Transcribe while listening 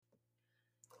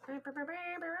I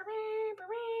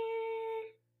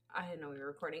didn't know we were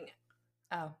recording.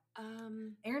 Oh.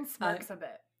 Aaron smirks a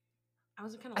bit.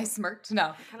 I smirked?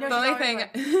 No. No, the only thing...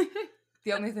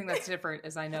 The only thing that's different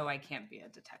is I know I can't be a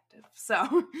detective, so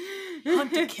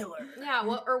hunt a killer. Yeah,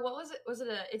 what was it?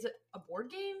 Is it a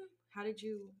board game? How did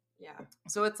you? Yeah.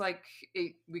 So it's like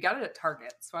we got it at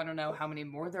Target, so I don't know how many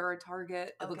more there are at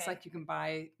Target. It looks like you can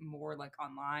buy more like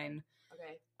online.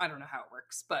 Okay. I don't know how it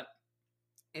works, but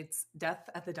it's Death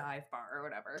at the Dive Bar or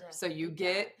whatever. So you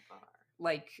get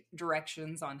like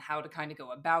directions on how to kind of go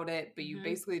about it, but you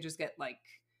basically just get like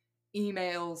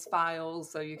emails, files,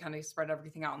 so you kind of spread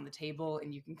everything out on the table,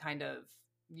 and you can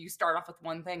you start off with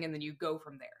one thing and then you go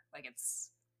from there. Like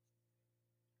it's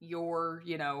you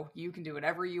can do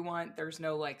whatever you want. There's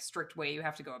no like strict way you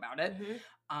have to go about it.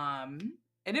 And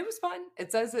it was fun.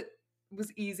 It says it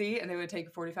was easy and it would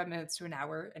take 45 minutes to an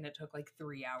hour, and it took like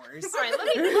 3 hours. All right,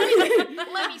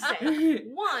 let me say,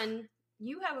 one,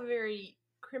 you have a very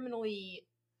criminally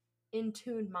in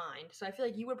tune mind, so I feel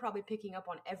like you were probably picking up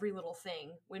on every little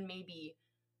thing when maybe,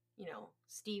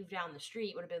 Steve down the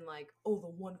street would have been like, oh, the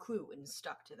one clue, and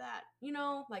stuck to that.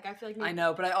 Like I feel like I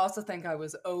know, but I also think I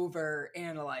was over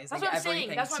analyzing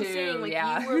everything. That's what I'm saying. Like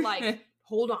you were like,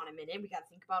 hold on a minute, we got to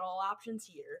think about all options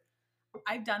here.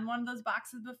 I've done one of those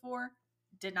boxes before,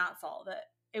 did not solve it.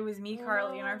 It was me,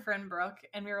 Carly, and our friend Brooke,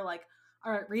 and we were like,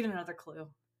 all right, read another clue.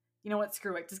 You know what?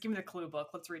 Screw it. Just give me the clue book.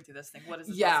 Let's read through this thing. What is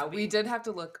this? Yeah, we did have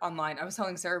to look online. I was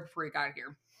telling Sarah before we got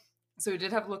here. So we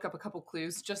did have to look up a couple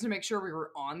clues just to make sure we were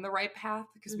on the right path,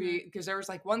 because there was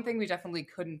like one thing we definitely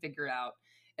couldn't figure out,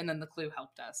 and then the clue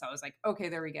helped us. I was like, okay,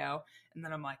 there we go. And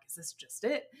then I'm like, is this just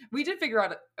it? We did figure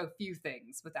out a few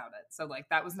things without it. So like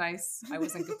that was nice. I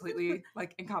wasn't completely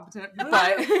like incompetent, but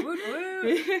I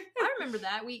remember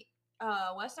that.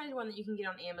 West Side's one that you can get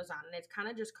on Amazon, and it kind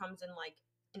of just comes in like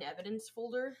an evidence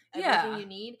folder, everything you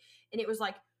need, and it was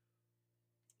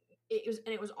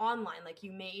online. Like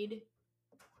you made,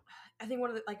 I think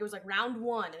it was like round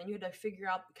 1, and then you had to figure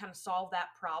out, kind of solve that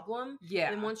problem.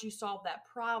 Yeah. And once you solve that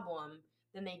problem,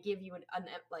 then they give you and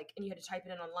you had to type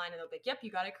it in online, and they'll be like, yep,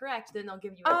 you got it correct. Then they'll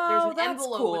give you there's an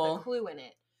envelope with a clue in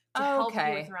it to help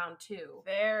you with round 2.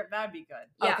 That'd be good.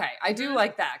 Yeah. Okay, I do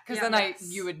like that, because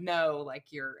you would know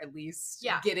like you're at least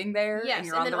getting there and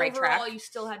you're on the right track. Overall, you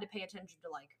still had to pay attention to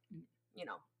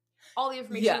all the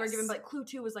information you were given. But clue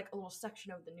 2 was like a little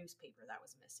section of the newspaper that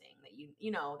was missing that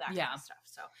that kind of stuff.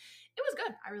 So it was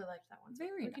good. I really liked that one.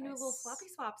 Very We can do a little sloppy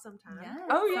swap sometime. Yes,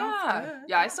 oh yeah,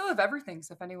 yeah. I still have everything,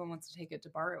 so if anyone wants to take it to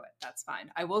borrow it, that's fine.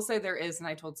 I will say there is, and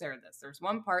I told Sarah this. There's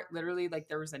one part literally like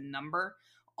there was a number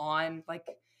on like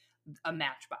a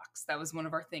matchbox. That was one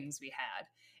of our things we had.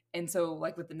 And so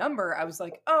like with the number, I was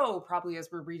like, oh, probably as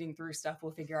we're reading through stuff,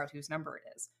 we'll figure out whose number it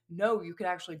is. No, you could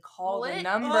actually call the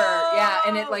number. Oh! Yeah.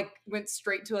 And it like went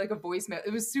straight to like a voicemail.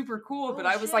 It was super cool, but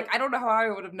I was like, I don't know how I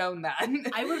would have known that.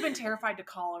 I would have been terrified to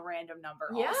call a random number.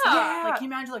 Yeah. Like, can you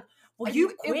imagine like, well,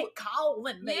 you quit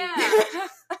calling me. Yeah.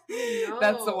 No.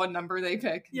 That's the one number they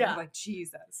pick. Yeah. I'm like,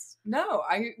 Jesus. No,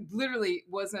 I literally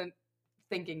wasn't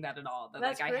thinking that at all. That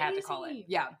I had to call it.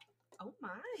 Yeah. Oh my.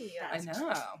 I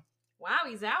know.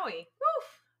 Wowie zowie.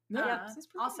 Woo.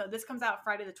 Also, this comes out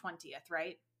Friday the 20th,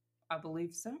 right? I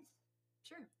believe so.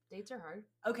 Sure. Dates are hard.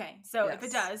 Okay. So if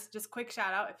it does, just quick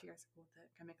shout out. If you guys are cool with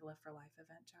it, can I make a Lift for Life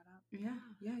event shout out?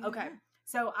 Yeah. Okay.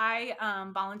 So I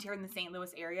volunteer in the St.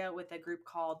 Louis area with a group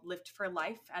called Lift for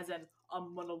Life, as in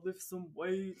I'm going to lift some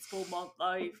weights for my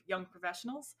life, young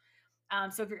professionals.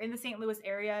 So if you're in the St. Louis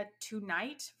area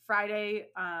tonight, Friday,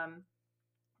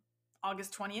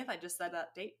 August 20th, I just said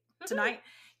that date. Tonight,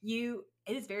 it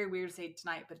is very weird to say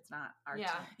tonight, but it's not our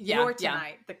tonight. Your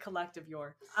tonight, the collective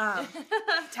your.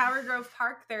 Tower Grove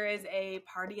Park, there is a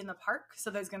party in the park.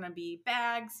 So there's going to be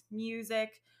bags,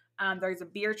 music. There's a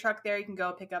beer truck there. You can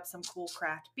go pick up some cool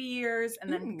craft beers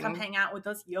and then come hang out with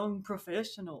us young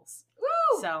professionals.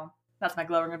 Woo! So that's my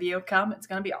glowing review. Come. It's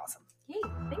going to be awesome. Yay.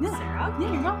 Thanks, Sarah.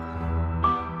 Yeah, you're welcome.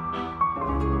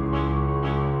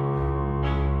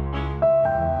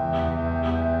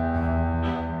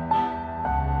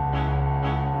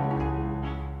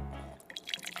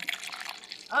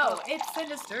 Oh, it's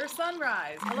Sinister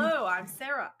Sunrise. Hello, I'm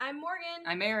Sarah. I'm Morgan.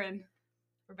 I'm Aaron.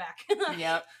 We're back.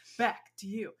 Yep. Back to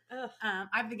you. I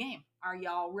have the game. Are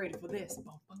y'all ready for this?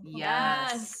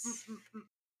 Yes.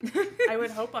 I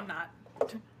would hope I'm not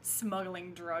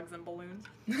smuggling drugs and balloons.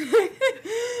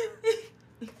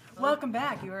 Welcome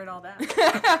back. You heard all that.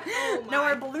 No,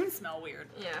 our balloons smell weird.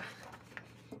 Yeah.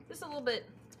 Just a little bit.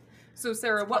 So,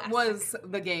 Sarah, what was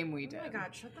the game we did? Oh my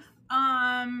God, shut the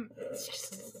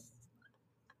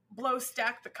Blow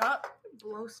stack the cup.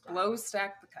 Blow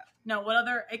stack the cup. No, what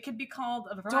other? It could be called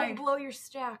a variety. Don't blow your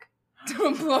stack.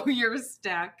 Don't blow your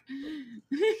stack.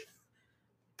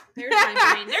 There's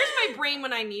my brain. There's my brain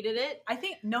when I needed it. I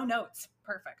think no notes.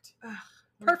 Perfect. Ugh,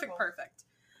 Perfect. wonderful. Perfect.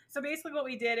 So basically what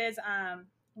we did is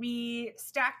we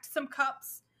stacked some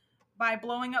cups by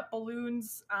blowing up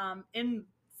balloons in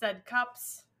said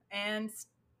cups and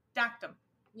stacked them.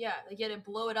 Yeah, like you had to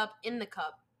blow it up in the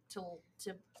cup so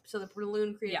the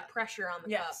balloon created pressure on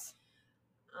the cup.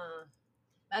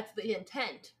 That's the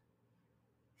intent.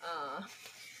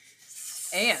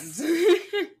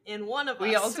 And one of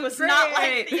we us also was not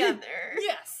like the other.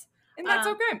 Yes. And that's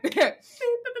okay.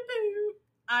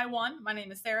 I won. My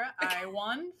name is Sarah. I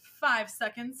won 5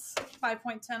 seconds.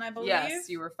 5.10, I believe. Yes,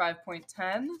 you were 5.10.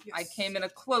 Yes. I came in a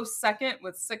close second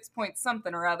with 6 point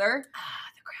something or other.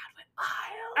 The crowd went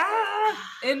wild.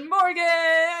 In Morgan.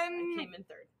 I came in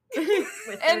third.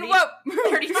 With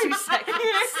 32 seconds.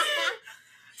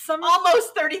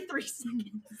 Almost 33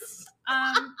 seconds.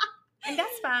 And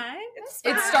that's fine.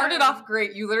 It started off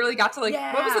great. You literally got to what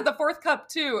was it, the fourth cup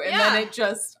too? And then it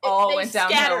just all went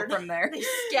downhill from there. They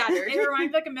scattered. It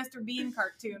reminded me like a Mr. Bean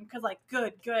cartoon because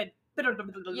good.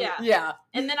 Yeah.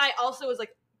 And then I also was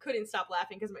like, couldn't stop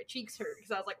laughing because my cheeks hurt because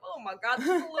I was like, oh my God, this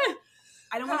is a little...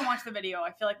 I don't want to watch the video.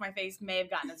 I feel like my face may have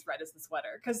gotten as red as the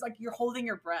sweater because like you're holding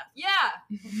your breath. Yeah.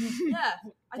 Yeah.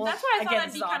 Well, that's why I thought again,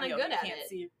 I'd be kind of good at can't it.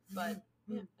 see. But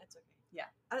yeah, that's okay. Yeah.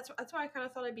 That's why I kind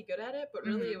of thought I'd be good at it, but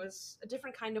really it was a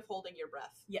different kind of holding your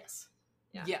breath. Yes.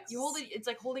 Yeah. Yes. You hold it, it's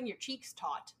like holding your cheeks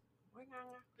taut.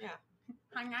 Yeah.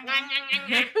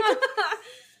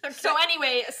 So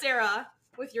anyway, Sarah,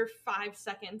 with your 5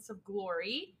 seconds of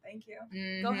glory. Thank you.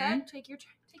 Go ahead, take your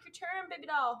turn, baby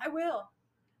doll. I will.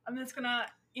 I'm just gonna,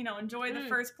 enjoy the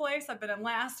first place. I've been in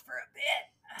last for a bit.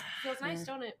 Feels nice,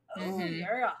 don't it? Oh,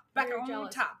 yeah. Back Very on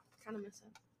jealous. top. Kind of miss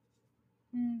it.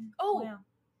 Oh. Yeah.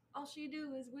 All she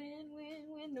do is win.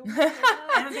 No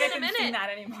I don't think I can sing that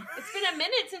anymore. It's been a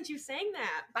minute since you sang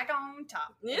that. Back on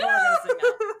top.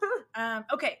 Yeah.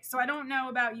 Okay, so I don't know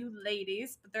about you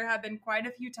ladies, but there have been quite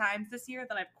a few times this year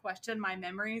that I've questioned my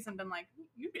memories and been like,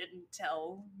 you didn't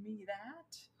tell me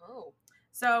that. Oh.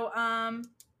 So,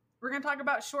 we're going to talk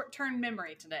about short-term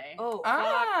memory today. Oh,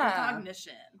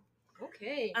 cognition.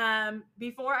 Okay.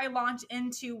 Before I launch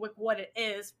into what it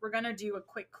is, we're going to do a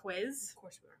quick quiz. Of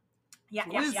course we are.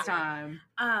 Quiz time.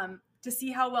 To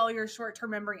see how well your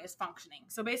short-term memory is functioning.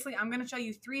 So basically, I'm going to show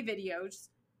you 3 videos,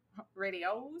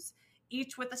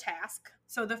 each with a task.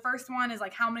 So the first one is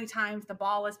like how many times the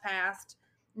ball is passed,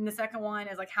 and the second one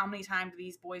is like how many times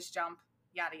these boys jump,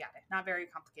 yada yada. Not very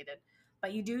complicated,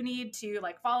 but you do need to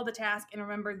like follow the task and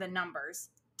remember the numbers.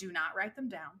 Do not write them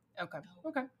down. Okay.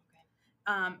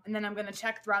 And then I'm going to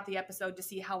check throughout the episode to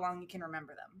see how long you can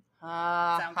remember them.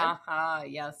 Sound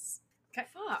good? Yes. Okay.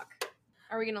 Fuck.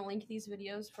 Are we going to link these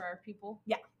videos for our people?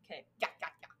 Yeah. Okay. Yeah.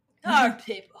 Our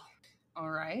people. All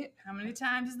right. How many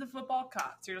times is the football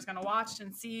caught? So you're just going to watch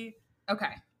and see.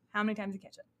 Okay. How many times you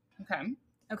catch it?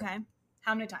 Okay.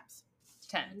 How many times?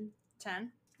 10.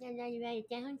 10? Yeah, now you write it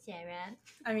down, Sarah.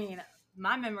 I mean,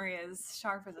 my memory is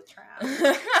sharp as a trap.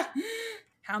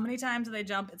 How many times do they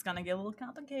jump? It's going to get a little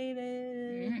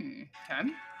complicated.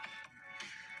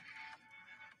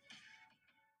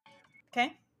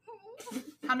 Okay.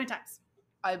 How many times?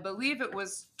 I believe it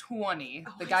was 20.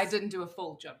 The guy didn't do a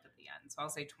full jump at the end, so I'll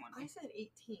say 20. I said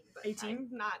 18, but 18? I'm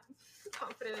not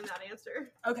confident in that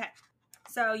answer. Okay.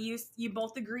 So you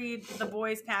both agreed the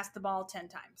boys passed the ball 10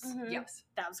 times. Mm-hmm. Yes.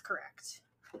 That was correct.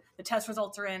 The test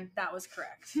results are in. That was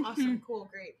correct. Awesome. Cool.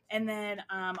 Great. And then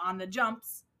on the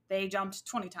jumps, they jumped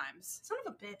 20 times. Son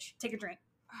of a bitch. Take a drink.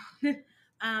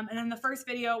 And then the first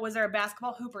video, was there a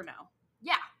basketball hoop or no?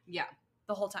 Yeah.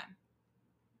 The whole time.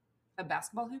 A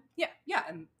basketball hoop? Yeah. Yeah,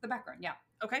 in the background, yeah.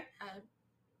 Okay.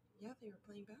 Yeah, they were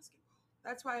playing basketball.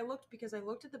 That's why I looked, because I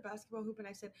looked at the basketball hoop and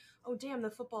I said, oh, damn,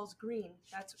 the football's green.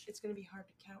 It's going to be hard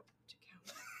to count.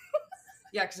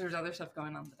 Yeah, because there's other stuff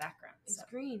going on in the background. It's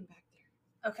green back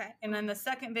there. Okay. And then the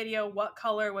second video, what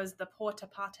color was the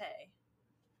porta-potty?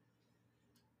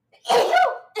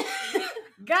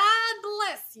 God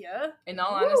bless you. In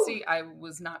all honesty, I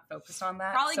was not focused on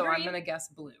that, Probably so green. I'm going to guess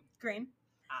blue. Green.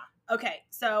 Okay,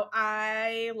 so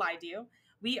I lied to you.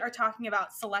 We are talking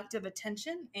about selective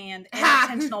attention and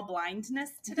inattentional blindness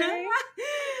today.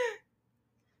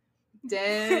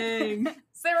 Dang.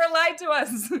 Sarah lied to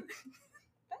us.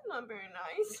 That's not very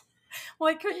nice. Well,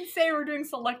 I couldn't say we're doing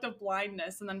selective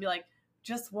blindness and then be like,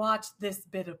 just watch this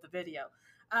bit of the video.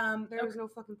 There was no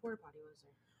fucking porta potty, was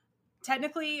there?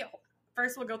 Technically,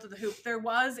 first we'll go to the hoop. There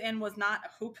was and was not a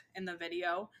hoop in the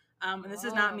video. And this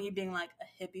is not me being like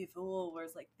a hippie fool where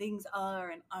it's like things are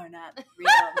and are not real,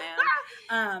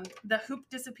 man. The hoop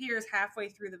disappears halfway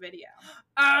through the video.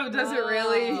 Oh, does it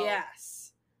really?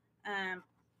 Yes.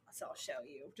 So I'll show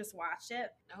you. Just watch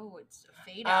it. Oh, it's a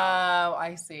fade out. Oh,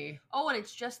 I see. Oh, and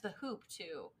it's just the hoop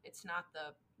too. It's not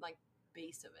the like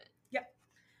base of it. Yep.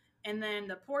 And then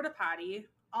the porta potty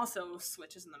also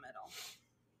switches in the middle.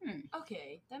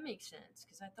 Okay, that makes sense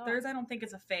because I thought theirs. I don't think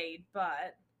it's a fade,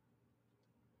 but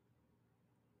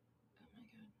oh my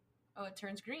god! Oh, it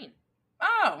turns green.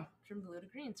 Oh, from blue to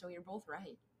green. So you're both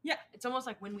right. Yeah, it's almost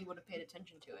like when we would have paid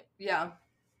attention to it. Yeah.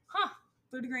 Huh?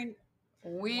 Blue to green.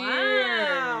 Weird.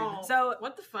 Wow. So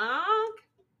what the fuck?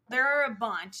 There are a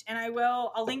bunch, and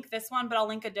I'll link this one, but I'll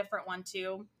link a different one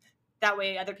too. That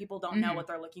way other people don't know what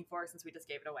they're looking for since we just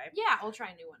gave it away. Yeah, we'll try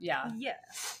a new one. Yeah.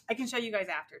 Yes. I can show you guys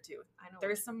after too. I know.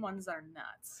 There's some ones that are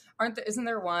nuts. Isn't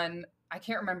there one, I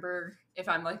can't remember if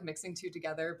I'm like mixing two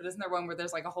together, but isn't there one where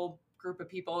there's like a whole group of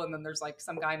people and then there's like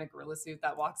some guy in a gorilla suit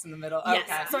that walks in the middle? Yes.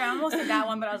 Okay. So I almost did that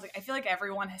one, but I was like, I feel like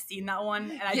everyone has seen that one,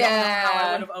 and I don't know how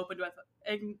I would have opened with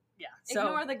it. So,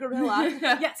 ignore the gorilla.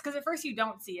 Yes, because at first you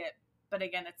don't see it. But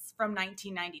again, it's from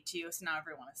 1992, so now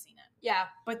everyone has seen it. Yeah.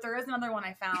 But there is another one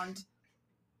I found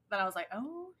that I was like,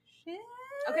 oh, shit.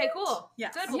 Okay, cool.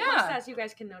 Yes. Good. We'll post that so you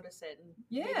guys can notice it. And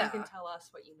maybe you can tell us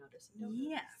what you notice.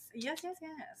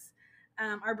 Yes.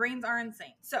 Our brains are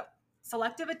insane. So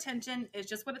selective attention is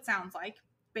just what it sounds like.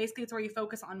 Basically, it's where you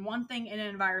focus on one thing in an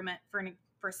environment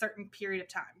for a certain period of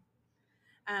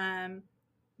time.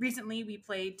 Recently, we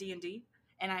played D&D,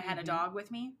 and I had a dog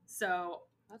with me. So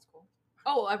that's cool.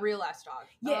 Oh, a real ass dog.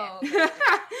 Yeah. Oh,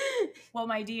 okay. Well,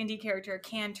 my D&D character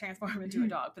can transform into a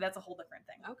dog, but that's a whole different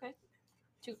thing. Okay.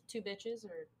 Two bitches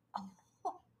or...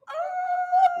 What?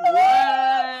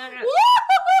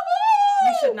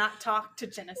 You should not talk to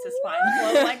Genesis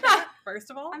Fineflow like that, first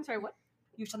of all. I'm sorry, what?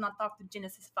 You shall not talk to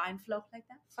Genesis Fineflow like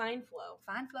that. Fineflow.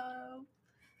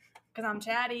 Because I'm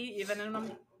chatty, even when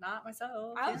I'm not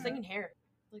myself. I was thinking hair.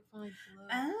 Like Fineflow.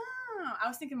 Oh, I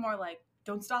was thinking more like,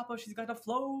 don't stop her, she's got to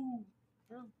flow.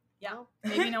 Oh, yeah. well.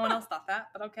 Maybe no one else thought that,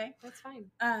 but okay. That's fine.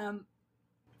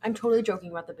 I'm totally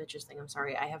joking about the bitches thing. I'm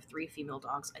sorry. I have 3 female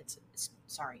dogs. It's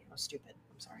sorry. I was stupid.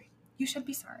 I'm sorry. You should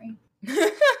be sorry. How's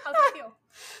it feel?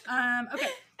 Okay.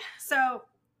 So,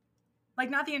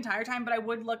 like, not the entire time, but I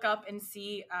would look up and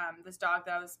see this dog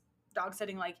that I was dog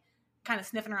sitting, like, kind of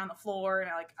sniffing around the floor,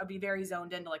 and I'd be very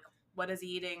zoned into, like, what is he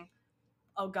eating?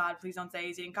 Oh, God, please don't say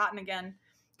he's eating cotton again,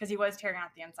 because he was tearing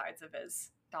out the insides of his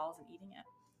dolls and eating it.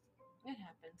 It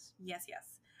happens. Yes.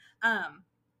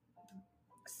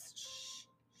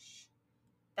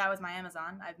 That was my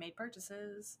Amazon. I've made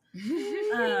purchases.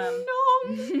 No.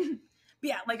 But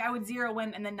yeah, like I would zero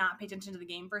in and then not pay attention to the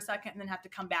game for a second and then have to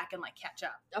come back and like catch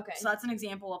up. Okay. So that's an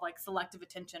example of like selective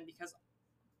attention because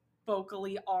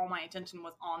vocally all my attention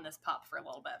was on this pup for a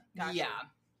little bit. Gotcha. Yeah.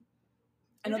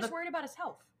 I'm just worried about his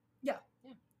health. Yeah.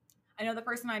 I know the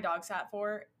person I dog sat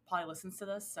for probably listens to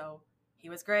this, so he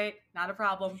was great, not a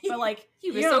problem. But like he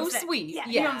was so sweet. Yeah,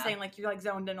 you know what I'm saying? Like you're like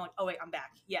zoned in, like, oh wait, I'm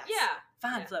back. Yes. Yeah.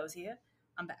 Fine flows here.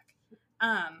 I'm back.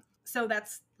 So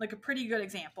that's like a pretty good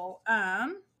example.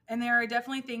 And there are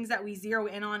definitely things that we zero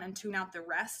in on and tune out the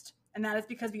rest. And that is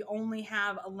because we only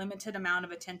have a limited amount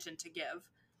of attention to give.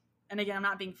 And again, I'm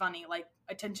not being funny. Like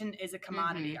attention is a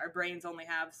commodity. Our brains only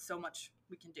have so much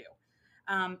we can do.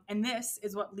 And this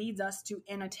is what leads us to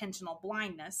inattentional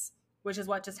blindness, which is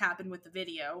what just happened with the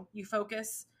video. You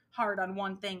focus hard on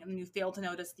one thing and then you fail to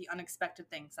notice the unexpected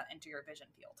things that enter your vision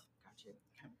field. Gotcha.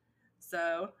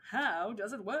 So how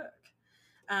does it work?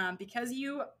 Because if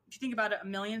you think about it, a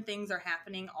million things are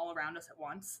happening all around us at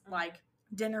once, like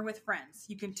dinner with friends.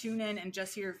 You can tune in and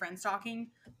just hear your friends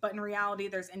talking, but in reality,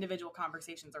 there's individual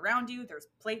conversations around you. There's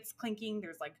plates clinking.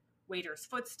 There's like waiters'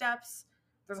 footsteps.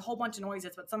 There's a whole bunch of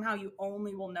noises, but somehow you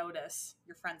only will notice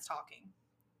your friends talking.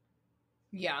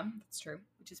 Yeah, that's true.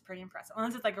 Which is pretty impressive.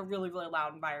 Unless it's like a really, really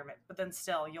loud environment, but then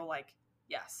still you'll like,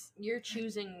 yes. You're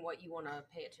choosing what you want to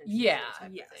pay attention to.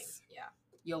 Yes. Yeah.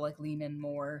 You'll like lean in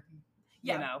more.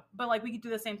 Yeah, you know. But like we could do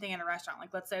the same thing in a restaurant.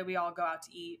 Like let's say we all go out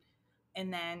to eat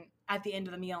and then at the end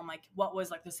of the meal I'm like, what was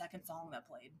like the second song that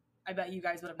played? I bet you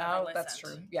guys would have never listened. That's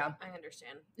true. Yeah. I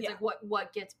understand. It's like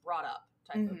what gets brought up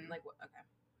type of like what okay.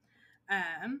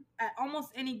 At almost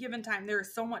any given time there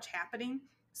is so much happening.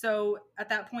 So at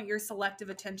that point your selective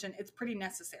attention, it's pretty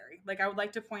necessary. Like I would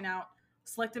like to point out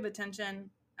selective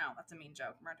attention. Oh, that's a mean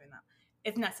joke. I'm not doing that.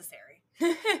 It's necessary.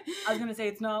 I was gonna say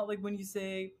it's not like when you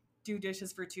say do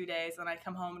dishes for 2 days and I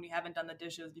come home and you haven't done the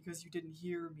dishes because you didn't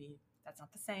hear me. That's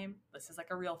not the same. This is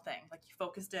like a real thing. Like you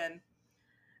focused in.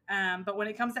 But when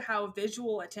it comes to how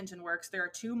visual attention works, there are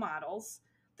 2 models.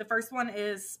 The first one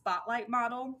is Spotlight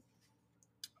model,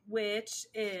 which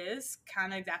is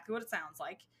kind of exactly what it sounds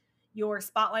like. Your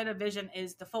spotlight of vision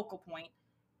is the focal point,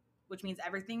 which means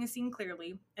everything is seen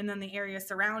clearly. And then the area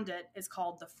surround it is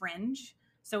called the fringe.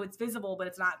 So it's visible, but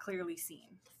it's not clearly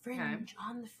seen. Fringe,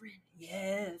 on the fringe.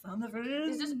 Yes, on the fringe.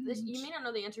 Is this? You may not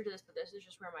know the answer to this, but this is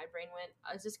just where my brain went.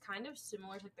 Is this kind of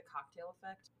similar to like the cocktail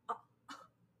effect?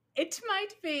 It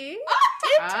might be.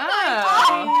 It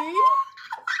might be.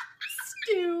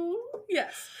 Stu.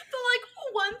 Yes. The like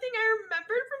one thing I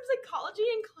remembered from psychology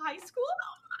in high school.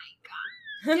 Oh my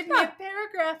god. Give me a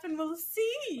paragraph and we'll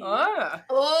see.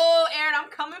 Oh, Aaron, I'm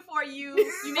coming for you.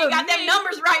 You may got them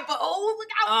numbers right, but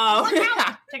look out. Oh. Look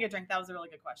out. Take a drink. That was a really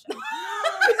good question.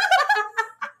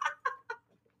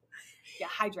 Yeah,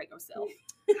 hydrate yourself.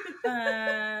 Oh,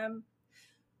 that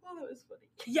was funny.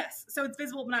 Yes, so it's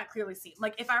visible but not clearly seen.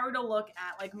 Like if I were to look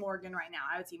at like Morgan right now,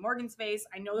 I would see Morgan's face.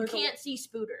 I know You can't see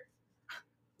Spooter.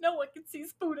 No one can see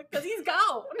Spooter because he's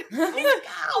gone.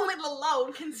 Only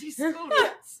Malone can see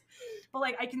Spooter. But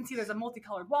like I can see there's a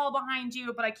multicolored wall behind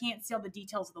you, but I can't see all the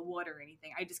details of the wood or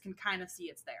anything. I just can kind of see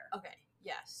it's there. Okay.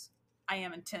 Yes. I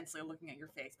am intensely looking at your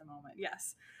face at the moment.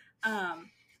 Yes.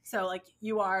 So like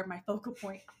you are my focal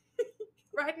point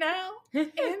right now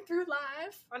and through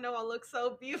life. I know I look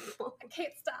so beautiful. I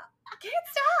can't stop. I can't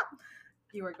stop.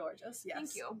 You are gorgeous. Yes.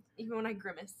 Thank you. Even when I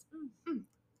grimace.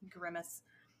 Grimace.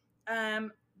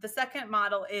 The second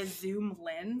model is zoom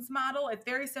lens model. It's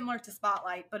very similar to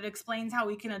Spotlight, but it explains how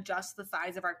we can adjust the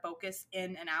size of our focus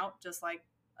in and out, just like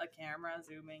a camera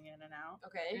zooming in and out.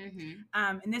 Okay.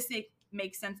 Mm-hmm. And this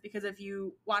makes sense because if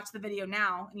you watch the video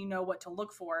now and you know what to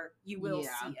look for, you will see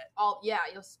it. Yes. Yeah.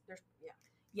 Okay,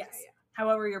 yeah.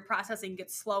 However, your processing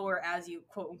gets slower as you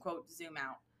quote unquote zoom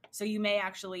out. So you may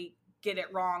actually get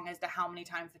it wrong as to how many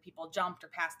times the people jumped or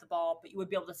passed the ball, but you would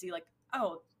be able to see like,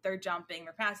 oh, they're jumping,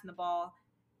 they're passing the ball,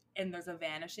 and there's a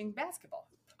vanishing basketball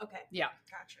hoop. Okay. Yeah.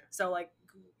 Gotcha. So like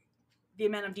the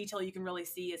amount of detail you can really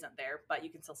see isn't there, but you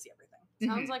can still see everything.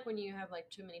 Sounds like when you have like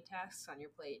too many tasks on your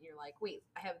plate and you're like, wait,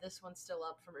 I have this one still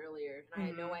up from earlier and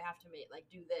I know I have to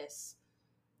do this.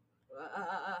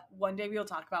 One day we'll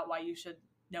talk about why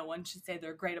no one should say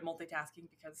they're great at multitasking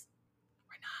because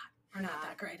we're not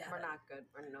that great at it. We're not good.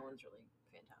 No one's really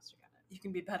fantastic at it. You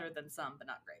can be better than some, but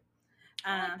not great.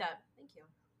 I like that. Thank you.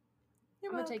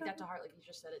 You're I'm going to take welcome. that to heart like you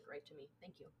just said it right to me.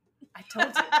 Thank you. I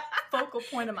told you. Focal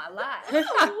point of my life.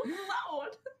 Oh,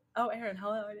 Lord. Oh, Aaron,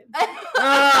 hello. I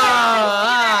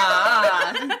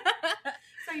didn't.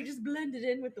 So you just blended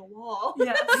in with the wall.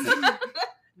 Yes.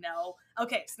 No.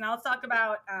 Okay, so now let's talk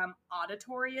about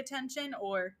auditory attention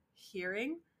or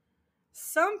hearing.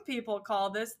 Some people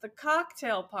call this the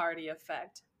cocktail party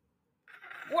effect.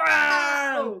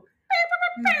 Wow!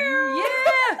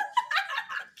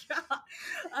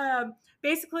 Yeah!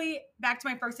 Basically, back to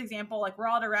my first example, like we're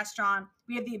all at a restaurant.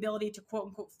 We have the ability to quote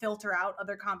unquote filter out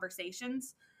other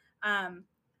conversations.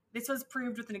 This was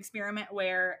proved with an experiment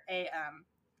where a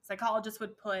psychologist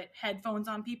would put headphones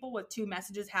on people with two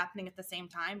messages happening at the same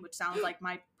time, which sounds like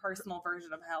my personal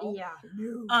version of hell. Yeah.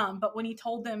 But when he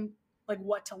told them like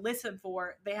what to listen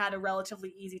for, they had a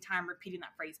relatively easy time repeating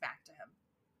that phrase back to him.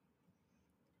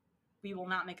 We will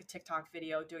not make a TikTok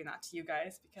video doing that to you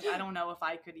guys because I don't know if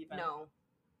I could even. No.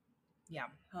 Yeah.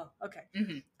 Oh, okay.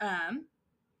 Mm-hmm.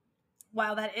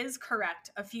 While that is correct,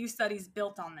 a few studies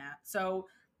built on that. So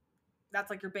that's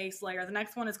like your base layer. The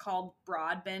next one is called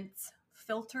Broadbent's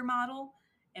filter model.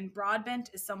 And Broadbent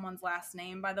is someone's last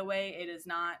name, by the way. It is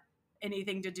not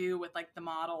anything to do with like the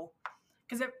model.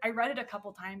 Because I read it a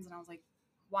couple times and I was like,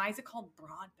 why is it called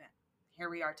Broadbent? Here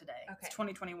we are today. Okay. It's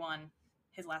 2021.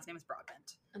 His last name is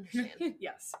Broadbent. Understand.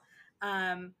 Yes.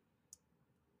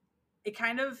 It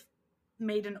kind of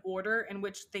made an order in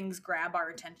which things grab our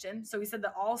attention. So he said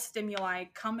that all stimuli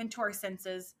come into our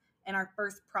senses and are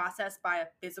first processed by a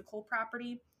physical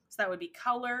property. So that would be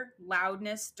color,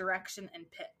 loudness, direction,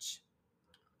 and pitch.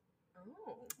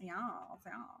 Oh.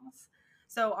 Yes.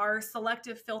 So our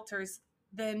selective filters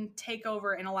then take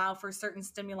over and allow for certain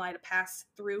stimuli to pass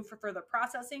through for further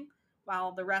processing,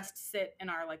 while the rest sit in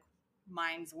our like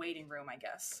mind's waiting room, I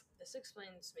guess. This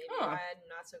explains maybe why I'm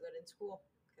not so good in school,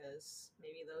 because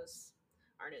maybe those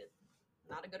aren't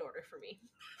not a good order for me.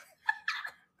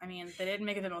 I mean, they didn't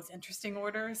make it the most interesting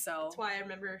order, so That's why I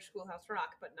remember Schoolhouse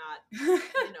Rock, but not,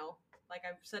 like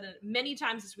I've said it many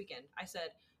times this weekend. I said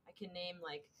I can name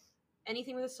like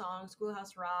anything with a song,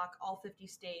 Schoolhouse Rock, all 50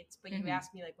 states, but you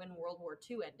asked me like when World War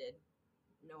II ended.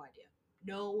 No idea.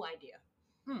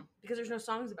 Because there's no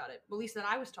songs about it, at least that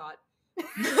I was taught.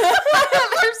 I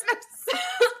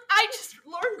just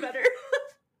learned better.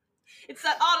 It's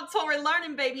that auditory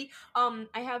learning, baby.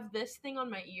 I have this thing on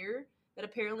my ear that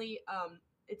apparently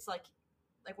it's like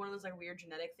one of those like weird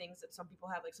genetic things that some people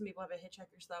have. Like some people have a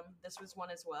hitchhiker's thumb. This was one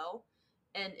as well,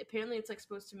 and apparently it's like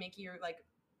supposed to make you like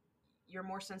you're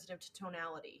more sensitive to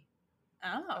tonality.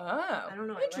 Oh, I don't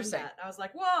know. Interesting. I learned that. I was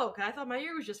like, whoa! Cause I thought my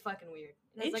ear was just fucking weird.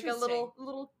 It has like a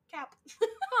little cap.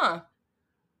 Huh.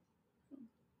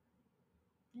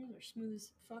 Yours are smooth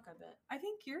as fuck, I bet. I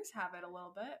think yours have it a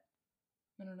little bit.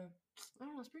 I don't know.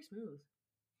 It's pretty smooth.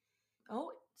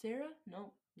 Oh, Sarah?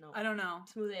 No. I don't know.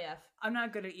 Smooth AF. I'm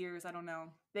not good at ears. I don't know.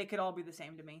 They could all be the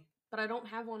same to me. But I don't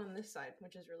have one on this side,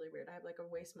 which is really weird. I have like a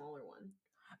way smaller one.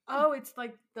 Oh, it's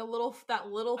like that little flap.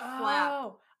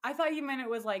 Oh, I thought you meant it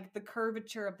was like the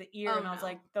curvature of the ear, and I was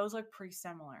like, those look pretty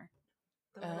similar.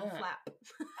 The little flap.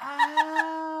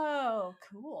 Oh,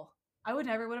 cool. I would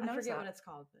have noticed. I forget what it's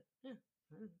called, but yeah.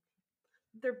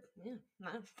 They're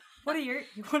What do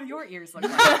your ears look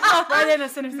like? Write in a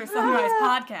Sinister Sunrise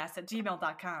podcast at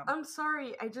gmail.com. I'm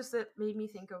sorry. It made me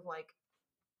think of like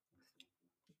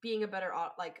being a better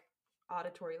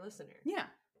auditory listener. Yeah.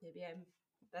 Maybe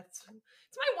it's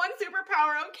my one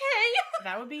superpower, okay?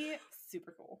 That would be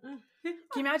super cool. Can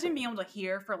you imagine being able to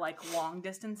hear for like long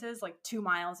distances, like 2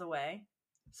 miles away?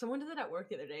 Someone did that at work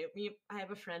the other day. I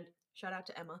have a friend, shout out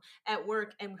to Emma, at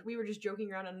work, and we were just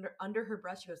joking around under her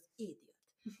breath. She goes, idiot.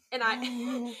 And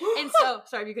so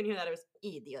sorry if you couldn't hear that, it was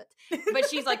idiot. But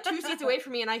she's like 2 seats away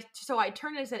from me, and I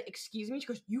turned and I said, excuse me. She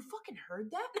goes, you fucking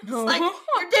heard that? It's like,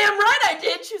 you're damn right I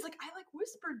did. She was like, I like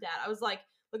whispered that. I was like,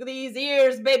 look at these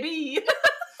ears, baby.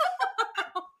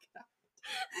 Oh, God.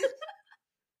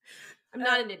 I'm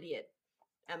not an idiot,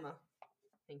 Emma.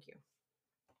 Thank you.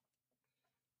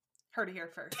 Heard it here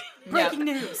first. Breaking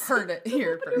news. Heard it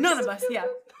here first. None of us, yeah.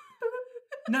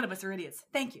 None of us are idiots.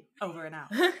 Thank you. Over and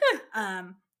out.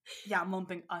 Yeah, I'm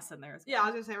lumping us in there as well. Yeah, I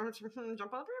was gonna say, I'm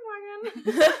jump on the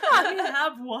bandwagon. I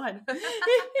have one.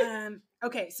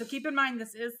 Okay, so keep in mind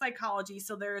this is psychology,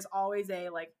 so there's always a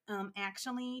like,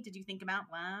 actually, did you think about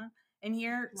blah in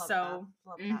here? Love so that.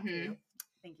 Love that for you.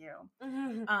 Thank you.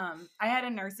 I had a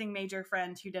nursing major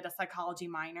friend who did a psychology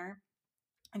minor,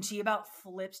 and she about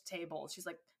flipped tables. She's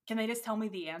like, can they just tell me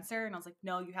the answer? And I was like,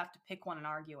 no, you have to pick one and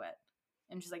argue it.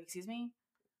 And she's like, excuse me?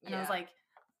 And I was like,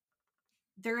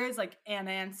 there is like an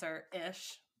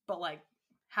answer-ish, but like,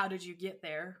 how did you get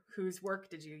there? Whose work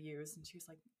did you use? And she was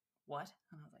like, what?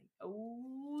 And I was like,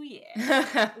 oh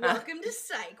yeah. Welcome to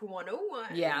Psych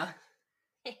 101. Yeah.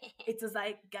 It's a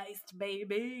zeitgeist,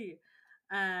 baby.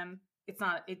 It's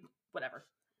not, whatever.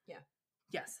 Yeah.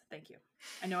 Yes, thank you.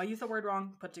 I know I used the word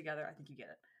wrong, put together, I think you get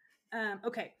it.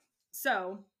 Okay,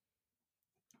 so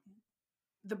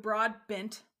the broad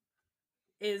bent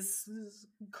is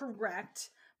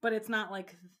correct, but it's not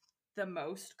like the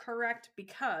most correct,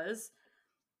 because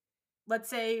let's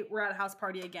say we're at a house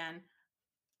party again,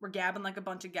 we're gabbing like a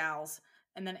bunch of gals,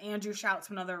 and then Andrew shouts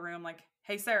from another room like,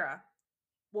 hey Sarah.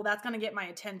 Well, that's gonna get my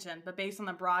attention, but based on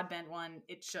the broad bent one,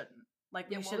 it shouldn't. Like,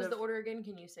 yeah, what was the order again?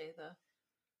 Can you say the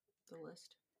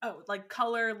list? Oh, like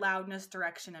color, loudness,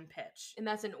 direction, and pitch. And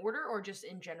that's in order, or just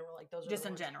in general? Like those are just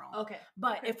in general. Okay.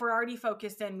 But if we're already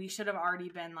focused in, we should have already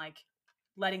been like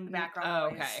letting the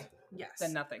background noise. Okay. Yes.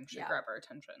 Then nothing should grab our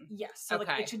attention. Yes. So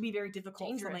like it should be very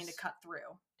difficult for me to cut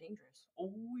through. Dangerous.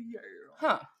 Oh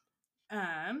yeah.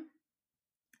 Huh.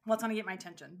 Well, it's gonna get my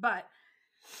attention. But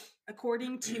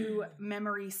according to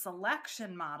memory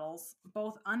selection models,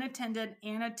 both unattended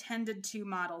and attended to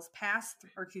models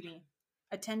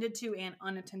attended to and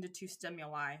unattended to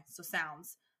stimuli, so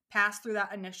sounds, pass through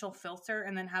that initial filter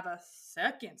and then have a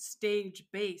second stage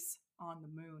base on the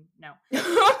moon. No.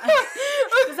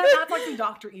 Does that not like some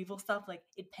Dr. Evil stuff? Like,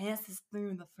 it passes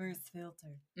through the first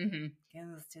filter,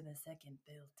 goes to the second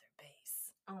filter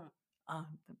base on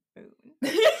the moon.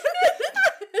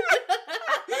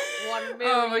 $1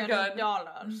 million. Oh my God.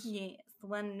 Yes,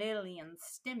 1 million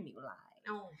stimuli.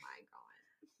 Oh my God.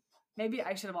 Maybe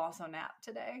I should have also napped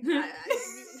today.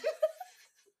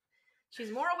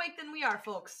 She's more awake than we are,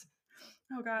 folks.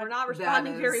 Oh God. We're not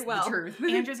responding very well.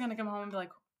 Andrew's gonna come home and be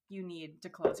like, you need to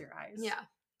close your eyes. Yeah.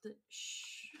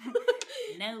 Shh.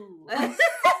 No.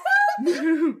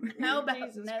 No,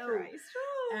 Jesus Christ.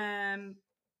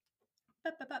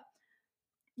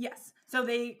 Yes. So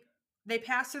they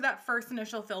pass through that first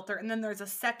initial filter, and then there's a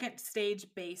second stage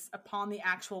base upon the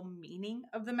actual meaning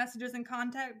of the messages and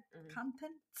contents,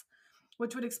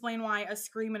 which would explain why a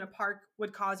scream in a park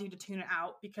would cause you to tune it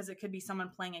out, because it could be someone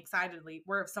playing excitedly,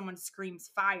 where if someone screams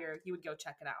fire, you would go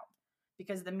check it out,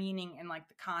 because the meaning and like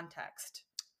the context,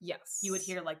 yes, you would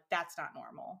hear like, that's not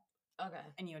normal. Okay.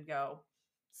 And you would go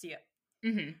see it.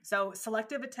 So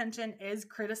selective attention is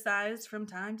criticized from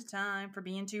time to time for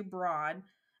being too broad,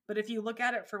 But if you look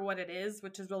at it for what it is,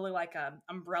 which is really like an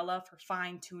umbrella for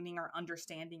fine-tuning our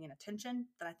understanding and attention,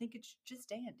 then I think it's just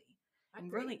dandy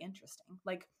and really interesting.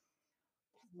 Like,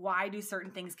 why do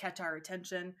certain things catch our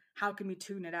attention? How can we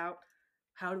tune it out?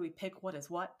 How do we pick what is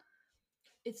what?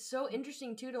 It's so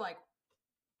interesting, too, to like,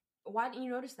 why didn't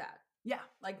you notice that? Yeah.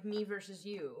 Like me versus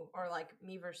you, or like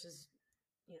me versus,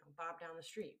 Bob down the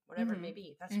street, whatever it may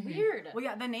be. That's weird. Well,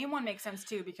 yeah, the name one makes sense,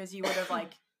 too, because you would have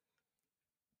like,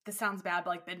 this sounds bad,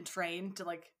 but like been trained to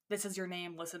like, this is your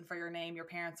name, listen for your name. Your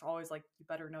parents are always like, you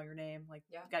better know your name. Like,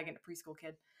 you gotta get into preschool,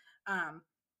 kid.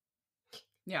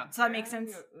 Yeah. So that makes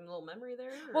sense. A little memory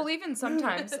there. Or? Well, even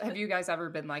sometimes, have you guys ever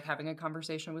been like having a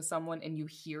conversation with someone and you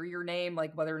hear your name,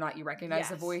 like whether or not you recognize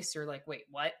the voice, you're like, wait,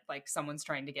 what? Like someone's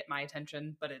trying to get my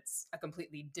attention, but it's a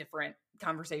completely different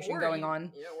conversation going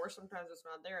on. Yeah, or sometimes it's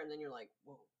not there, and then you're like,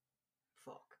 whoa,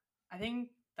 fuck. I think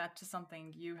that's just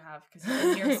something you have because you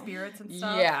can hear spirits and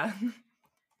stuff. Yeah.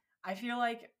 I feel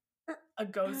like a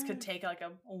ghost could take like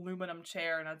an aluminum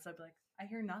chair and I'd be like, I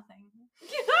hear nothing.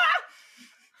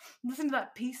 Listen to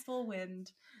that peaceful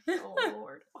wind. Oh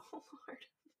Lord. Oh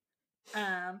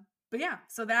Lord. But yeah,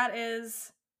 so that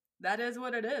is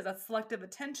what it is. That's selective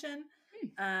attention.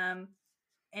 And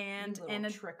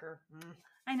tricker.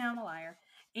 I know, I'm a liar.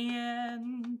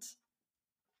 And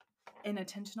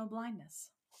inattentional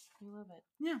blindness. I love it.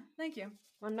 Yeah, thank you.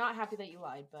 I'm not happy that you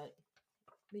lied, but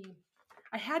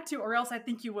I had to, or else I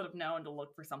think you would have known to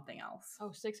look for something else. Oh,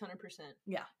 600%.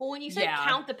 Yeah. Well, when you said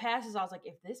count the passes, I was like,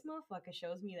 if this motherfucker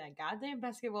shows me that goddamn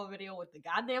basketball video with the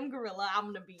goddamn gorilla, I'm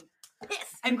going to be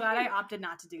pissed. I'm glad I opted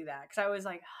not to do that, because I was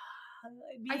like,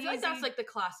 I feel like that's like the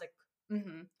classic.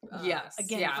 Mm-hmm. Yes.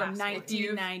 Again, from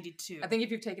 1992. I think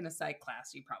if you've taken a psych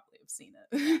class, you probably have seen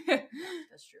it.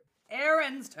 That's true.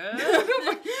 Aaron's turn.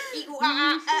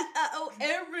 Oh,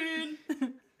 Aaron.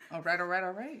 All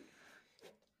right.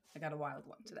 I got a wild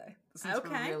one today. This is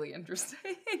really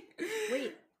interesting.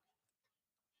 Wait.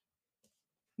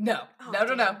 No. All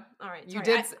right. You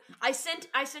did. I sent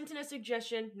in a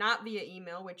suggestion, not via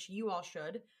email, which you all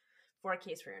should, for a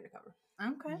case for Aaron to cover.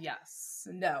 Okay. Yes.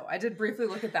 No, I did briefly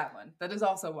look at that one. That is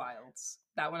also wild.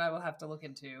 That one I will have to look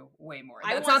into way more.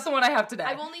 That's not the one I have today.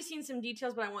 I've only seen some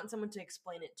details, but I want someone to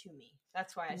explain it to me.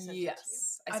 That's why I sent it to you.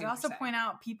 I'd also point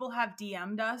out people have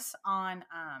DM'd us on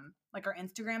like our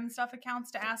Instagram and stuff accounts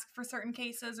to ask for certain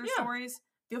cases or stories.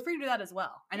 Feel free to do that as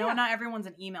well. I know not everyone's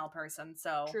an email person,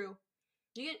 so true.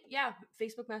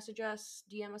 Facebook message us,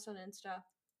 DM us on Insta.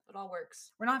 It all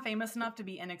works. We're not famous enough to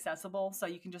be inaccessible, so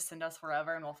you can just send us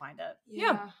wherever and we'll find it.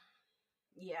 Yeah.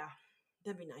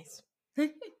 That'd be nice.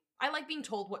 I like being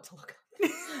told what to look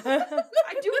up.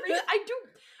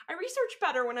 I research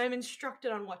better when I'm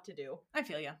instructed on what to do. I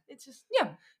feel you. It's just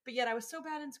but yet I was so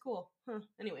bad in school.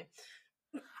 Anyway,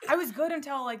 I was good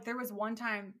until like there was one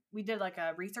time we did like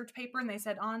a research paper and they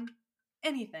said on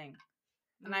anything,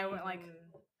 and I went like,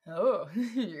 oh,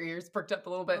 your ears perked up a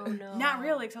little bit. Oh, no. Not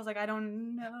really, because I was like, I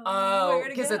don't know. Oh,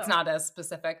 because it's not as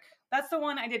specific. That's the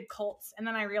one I did cults, and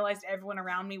then I realized everyone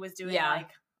around me was doing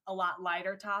like a lot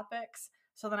lighter topics.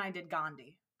 So then I did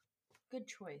Gandhi. Good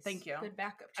choice. Thank you. Good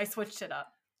backup. I switched it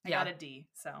up. I got a D.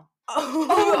 So.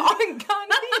 Oh, on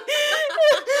Gandhi.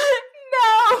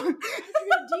 No. You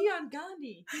got a D on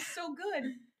Gandhi. He's so good.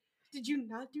 Did you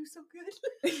not do so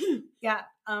good? Yeah.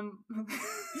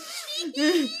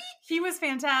 He was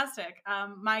fantastic.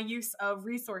 My use of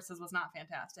resources was not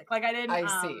fantastic. Like I didn't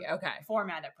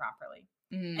format it properly.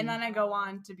 Mm. And then I go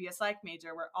on to be a psych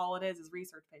major where all it is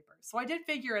research papers. So I did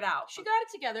figure it out. She got it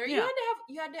together. Yeah.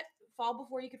 You had to fall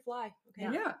before you could fly.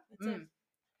 Okay. Yeah. That's it.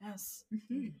 Yes.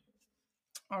 Mm-hmm.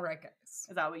 All right, guys.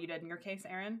 Is that what you did in your case,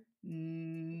 Aaron?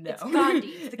 No. It's Gandhi.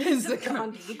 It's the case of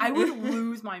Gandhi. I would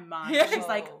lose my mind. Yeah. She's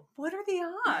like, what are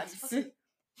the odds?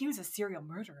 He was a serial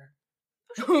murderer.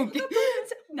 Okay.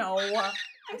 No. I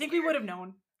think we would have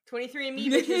known. 23andMe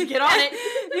bitches, get on it.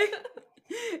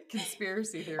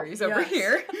 Conspiracy theories over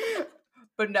here.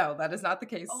 But no, that is not the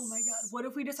case. Oh my god. What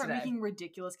if we just start making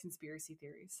ridiculous conspiracy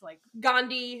theories? Like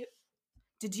Gandhi.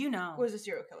 Did you know? Was a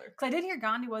serial killer. Because I did hear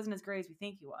Gandhi wasn't as great as we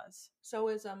think he was. So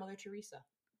is Mother Teresa.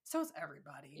 So is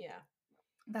everybody. Yeah.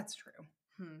 That's true.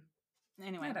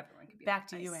 Anyway, not everyone can be back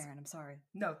to you, Aaron. I'm sorry.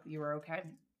 No, you were okay.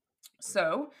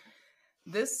 So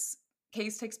this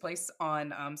case takes place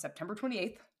on September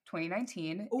 28th,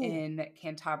 2019 in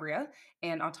Cantabria,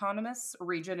 an autonomous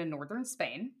region in northern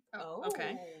Spain. Oh,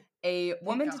 okay. A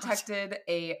woman detected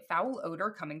a foul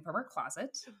odor coming from her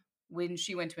closet. When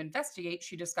she went to investigate,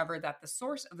 she discovered that the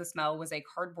source of the smell was a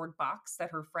cardboard box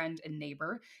that her friend and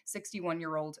neighbor,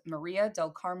 61-year-old Maria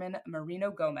del Carmen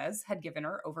Marino Gomez, had given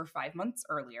her over 5 months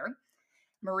earlier.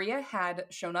 Maria had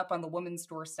shown up on the woman's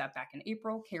doorstep back in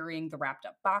April carrying the wrapped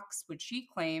up box, which she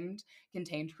claimed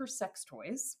contained her sex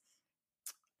toys.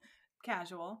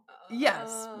 Casual. Yes.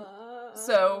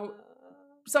 So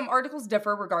some articles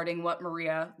differ regarding what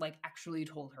Maria actually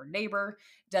told her neighbor.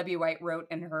 Debbie White wrote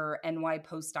in her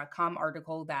nypost.com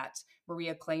article that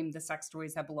Maria claimed the sex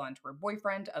toys had belonged to her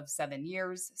boyfriend of 7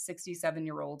 years,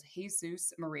 67-year-old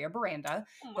Jesus Maria Baranda,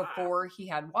 before he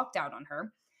had walked out on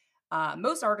her.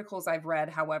 Most articles I've read,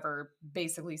 however,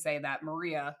 basically say that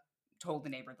Maria told the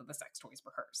neighbor that the sex toys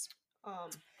were hers.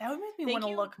 That would make me want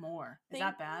to look more. Is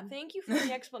that bad? Thank you for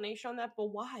the explanation on that, but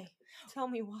why? Tell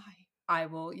me why. I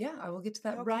will get to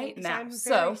that right now. I'm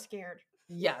very scared.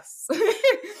 Yes.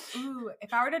 Ooh,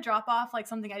 if I were to drop off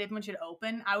something I didn't want you to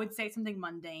open, I would say something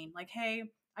mundane. Like, hey,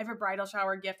 I have a bridal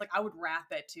shower gift. I would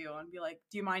wrap it too and be like,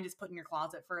 do you mind just putting in your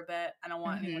closet for a bit? I don't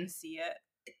want anyone to see it.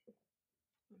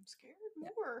 I'm scared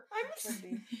more. I'm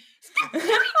scared. I'm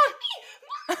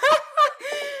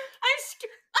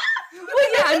scared. Well,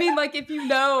 yeah, I mean, if you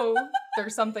know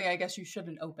there's something I guess you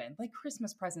shouldn't open, like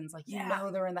Christmas presents, you know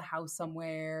they're in the house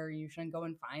somewhere, you shouldn't go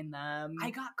and find them. I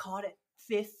got caught at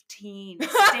 15,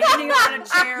 standing on a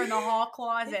chair in the hall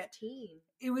closet. 15?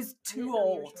 It was too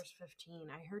old. Yours was 15.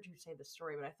 I heard you say the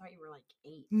story, but I thought you were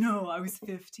 8. No, I was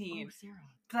 15. Oh, Sarah.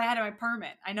 Because I had my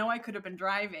permit. I know I could have been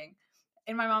driving.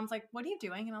 And my mom's like, what are you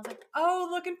doing? And I was like, oh,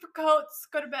 looking for coats.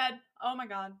 Go to bed. Oh, my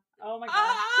God. Oh, my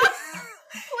God.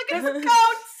 Looking for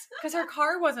coats. Because her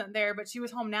car wasn't there, but she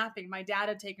was home napping. My dad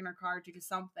had taken her car to do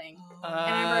something. And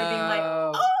I remember being like,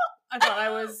 oh. I thought I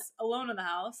was alone in the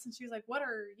house. And she was like, what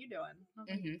are you doing?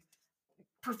 Like,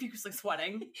 profusely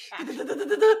sweating.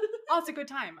 Oh, it's a good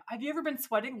time. Have you ever been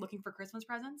sweating looking for Christmas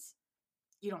presents?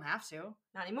 You don't have to.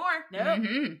 Not anymore. No.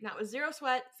 Not with Zero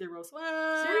Sweat. Zero Sweat.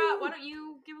 Sarah, why don't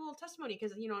you give a little testimony?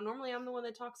 Because, normally I'm the one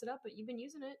that talks it up, but you've been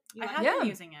using it. I have been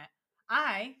using it.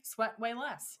 I sweat way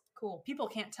less. Cool. People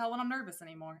can't tell when I'm nervous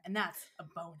anymore, and that's a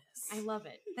bonus. I love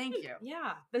it. Thank you.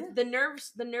 Yeah. The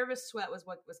nervous sweat was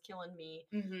what was killing me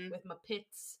with my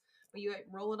pits. But you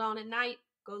roll it on at night,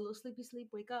 go a little sleepy sleep,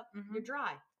 wake up, you're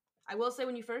dry. I will say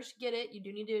when you first get it, you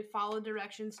do need to follow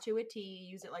directions to a T.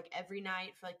 Use it every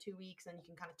night for 2 weeks, and you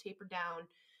can kind of taper down.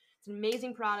 It's an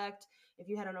amazing product. If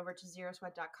you head on over to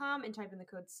zerosweat.com and type in the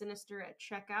code SINISTER at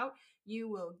checkout, you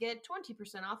will get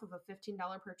 20% off of a $15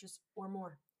 purchase or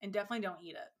more. And definitely don't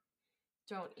eat it.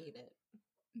 Don't eat it.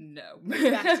 No.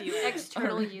 Back to you.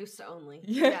 External use only.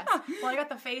 Yeah. Yes. Well, I got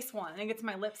the face one, and it gets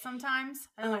my lips sometimes.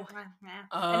 And I'm like, nah.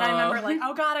 And I remember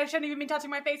oh God, I shouldn't even be touching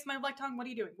my face, my black tongue. What are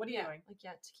you doing? What are you doing?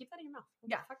 To keep that in your mouth.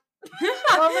 What the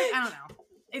fuck? Well, I don't know.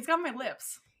 It's got my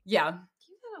lips. Yeah.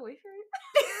 Keep that away from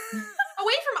it.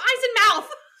 Away from eyes and mouth.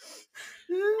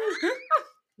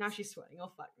 Now she's sweating.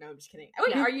 Oh fuck. No, I'm just kidding. Oh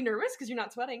wait, are you nervous because you're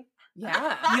not sweating?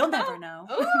 Yeah. You'll never know.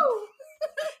 Ooh.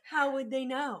 How would they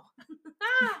know?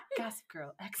 Gossip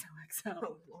Girl XOXO.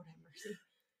 Oh, Lord have mercy.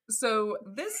 So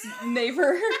this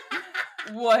neighbor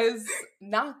was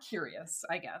not curious,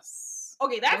 I guess.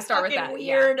 Okay, that's start with fucking that.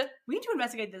 weird. Yeah. We need to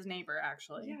investigate this neighbor,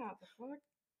 actually. Yeah.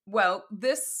 Well,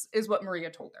 this is what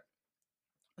Maria told her.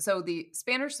 So the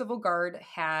Spanish Civil Guard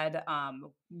had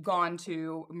gone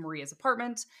to Maria's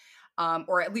apartment,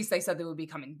 or at least they said they would be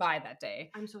coming by that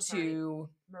day. I'm so sorry.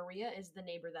 Maria is the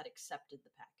neighbor that accepted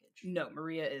the package. No,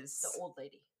 Maria is the old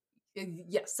lady.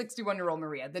 Yes, 61-year-old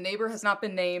Maria. The neighbor has not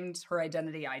been named. Her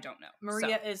identity, I don't know.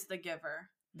 Maria is the giver.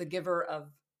 The giver of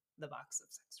the box of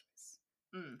sex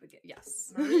toys.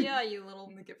 Yes. Maria, you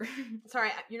little... The giver.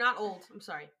 Sorry, you're not old. I'm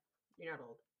sorry. You're not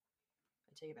old.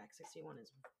 I take it back. 61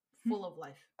 is full of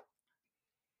life.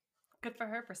 Good for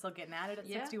her for still getting at it at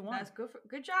 61. That's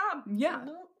good job. Yeah.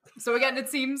 So again, it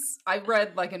seems, I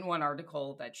read in one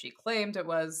article that she claimed it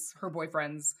was her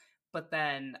boyfriend's, but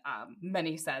then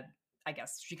many said, I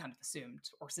guess she kind of assumed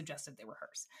or suggested they were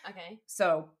hers. Okay.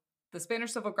 So the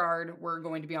Spanish Civil Guard were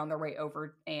going to be on their way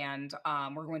over, and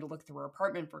we're going to look through her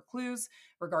apartment for clues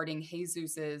regarding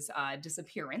Jesus's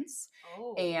disappearance.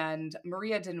 Oh. And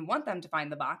Maria didn't want them to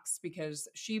find the box because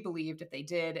she believed if they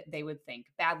did, they would think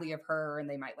badly of her and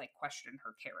they might question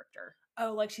her character.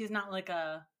 Oh, she's not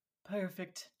a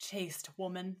perfect, chaste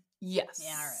woman. Yes.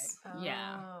 Yeah, all right.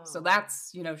 Yeah. So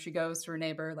that's, she goes to her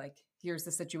neighbor, here's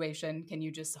the situation. Can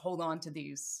you just hold on to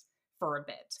these for a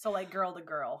bit? So girl to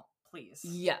girl, please.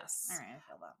 Yes. All right, I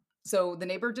feel that. So the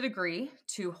neighbor did agree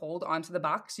to hold onto the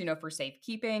box, for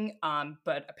safekeeping.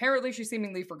 But apparently she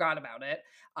seemingly forgot about it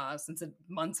since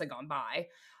months had gone by.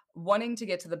 Wanting to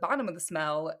get to the bottom of the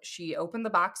smell, she opened the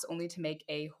box only to make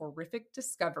a horrific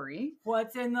discovery.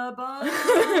 What's in the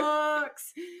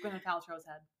box? Gwyneth Paltrow's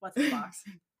head. What's in the box?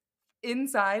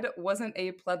 Inside wasn't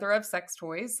a plethora of sex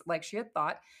toys like she had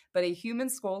thought, but a human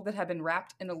skull that had been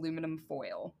wrapped in aluminum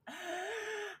foil.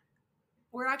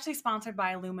 We're actually sponsored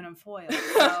by aluminum foil. So.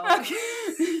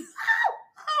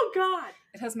 Oh, God.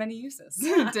 It has many uses.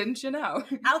 Didn't you know?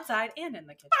 Outside and in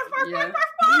the kitchen. Yeah.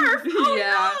 Oh,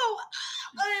 Yeah. no.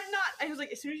 I am not. I was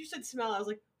like, as soon as you said smell, I was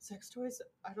like, sex toys?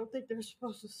 I don't think they're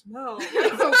supposed to smell.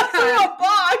 A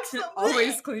box.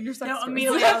 Always clean your sex No, toys.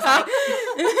 immediately I was like,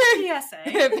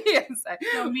 PSA. PSA.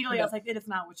 No, immediately I was like, it is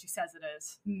not what she says it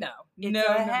is. No. It's No.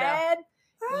 a head.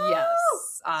 Yes.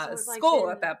 So it's like skull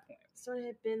been- at that point. So it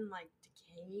had been like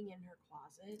decaying in her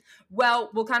closet. Well,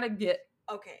 we'll kind of get.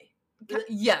 Okay.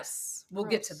 Yes, we'll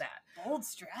get to Gross. that. Bold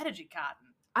strategy, Cotton.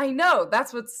 I know.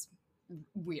 That's what's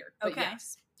weird. But Okay.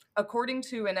 yes. According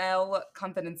to an El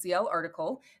Confidencial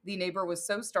article, the neighbor was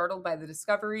so startled by the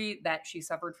discovery that she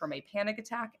suffered from a panic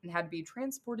attack and had to be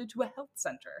transported to a health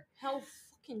center. Hell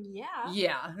fucking yeah.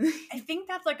 Yeah. I think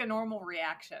that's like a normal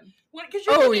reaction. Because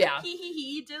you're thinking,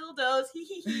 hee dildos,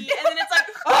 hee, and then it's like,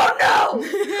 oh no!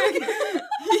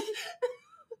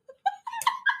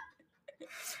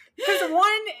 Because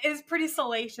one is pretty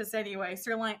salacious anyway, so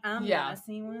you're like, I'm Yeah. gonna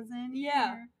see what's in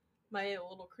Yeah. here. My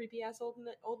little creepy ass old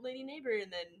lady neighbor,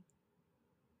 and then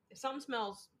if something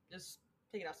smells, just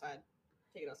take it outside.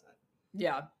 Take it outside.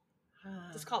 Yeah.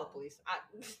 Just call the police.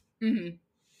 Mm-hmm.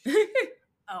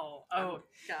 Oh,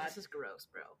 God, this is gross,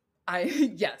 bro.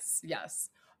 Yes.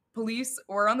 Police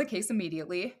were on the case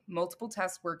immediately. Multiple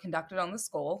tests were conducted on the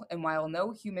skull, and while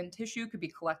no human tissue could be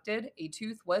collected, a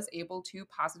tooth was able to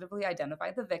positively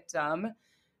identify the victim,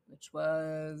 which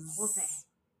was Jorge.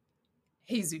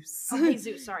 Jesus. Oh,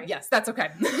 Jesus, sorry. Yes, that's okay.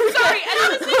 Sorry, I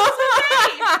didn't say it's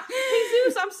okay.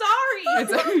 Jesus, I'm sorry.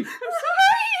 It's I'm okay. sorry.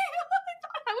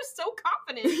 I was so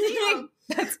confident. Damn.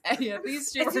 That's at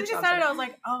least you as soon as you said it, I was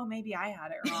like, oh, maybe I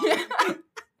had it wrong.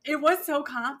 It was so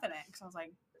confident because I was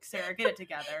like, Sarah, get it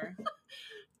together.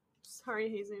 Sorry,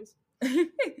 Jesus. You're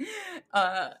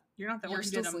not the You're one who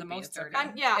still did them the sleepy, most it's okay.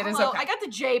 dirty. Yeah, It is well, okay. I got the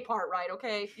J part right,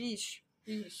 okay? Yeesh.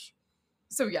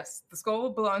 So yes, the skull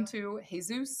belonged to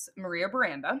Jesus Maria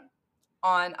Baranda.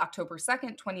 On October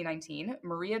 2nd, 2019,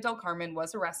 Maria del Carmen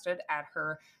was arrested at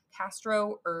her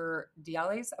Castro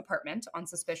Urdiales apartment on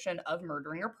suspicion of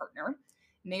murdering her partner.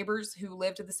 Neighbors who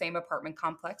lived in the same apartment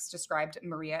complex described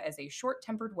Maria as a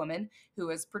short-tempered woman who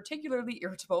was particularly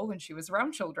irritable when she was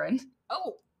around children.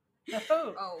 Oh.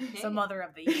 Okay. So mother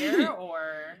of the year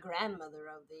or grandmother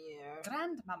of the year.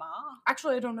 grandmama?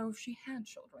 Actually, I don't know if she had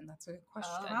children. That's a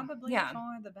question. Probably Yeah.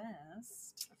 for the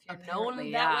best. If you're Apparently,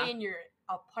 known that yeah. way in your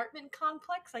apartment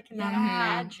complex, I cannot Yeah.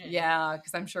 imagine. Yeah,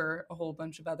 because I'm sure a whole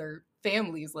bunch of other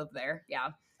families live there.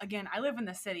 Yeah. Again, I live in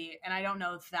the city and I don't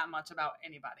know that much about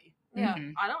anybody. Yeah,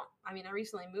 Mhm. I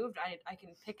recently moved. I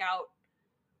can pick out.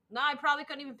 No, I probably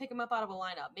couldn't even pick them up out of a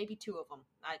lineup. Maybe two of them.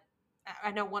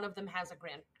 I know one of them has a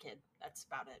grandkid. That's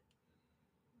about it.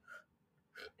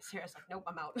 Sarah's like, nope,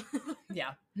 I'm out.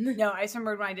 Yeah. No, I just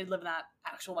remembered when I did live in that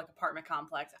actual like apartment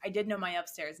complex. I did know my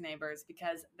upstairs neighbors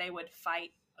because they would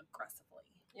fight aggressively.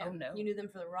 Yeah, Oh, no. You knew them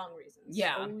for the wrong reasons.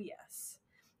 Yeah. Oh yes.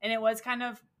 And it was kind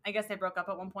of, I guess they broke up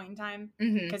at one point in time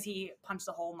Mhm. because he punched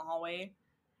a hole in the hallway.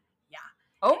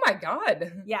 Oh my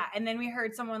God. Yeah, and then we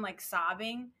heard someone like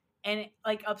sobbing and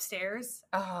like upstairs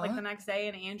like the next day,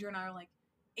 and Andrew and I were like,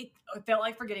 it felt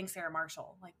like forgetting Sarah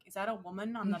Marshall. Like, is that a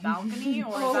woman on the balcony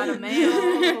or is that a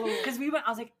man? Because I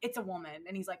was like, it's a woman,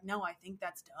 and he's like, no, I think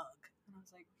that's Doug. And I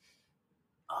was like,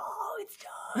 oh, it's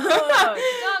Doug.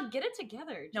 Doug, get it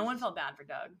together. No one felt bad for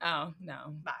Doug. Oh,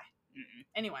 no. Bye.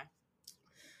 Anyway.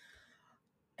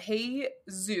 Hey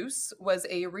Zeus was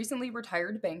a recently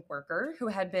retired bank worker who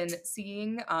had been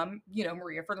seeing,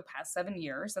 Maria for the past 7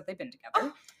 years that they've been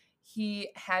together. He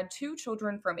had 2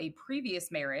 children from a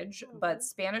previous marriage, but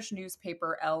Spanish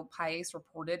newspaper El País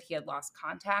reported he had lost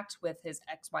contact with his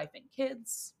ex-wife and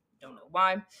kids. Don't know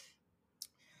why.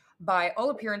 By all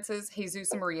appearances,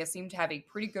 Jesus and Maria seemed to have a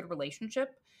pretty good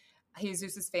relationship.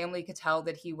 Jesus' family could tell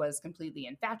that he was completely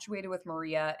infatuated with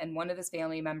Maria, and one of his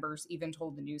family members even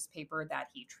told the newspaper that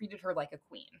he treated her like a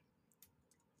queen.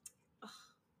 Ugh,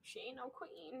 she ain't no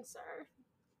queen, sir.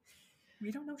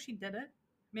 We don't know she did it.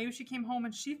 Maybe she came home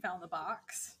and she found the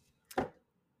box.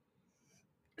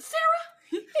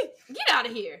 Sarah, get out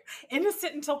of here.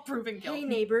 Innocent until proven guilty. Hey,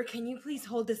 neighbor, can you please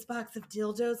hold this box of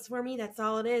dildos for me? That's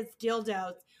all it is,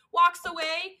 dildos. Walks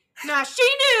away. Nah, she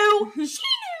knew. She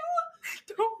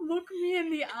knew. Don't look me in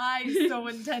the eyes so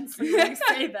intensely when you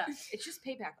say that. It's just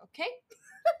payback, okay?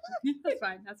 That's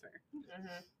fine. That's fair.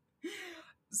 Mm-hmm.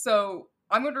 So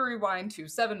I'm going to rewind to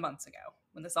 7 months ago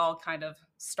when this all kind of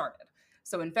started.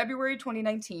 So in February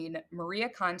 2019, Maria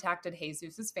contacted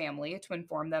Jesus' family to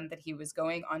inform them that he was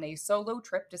going on a solo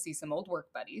trip to see some old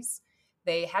work buddies.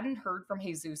 They hadn't heard from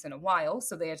Jesus in a while,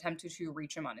 so they attempted to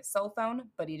reach him on his cell phone,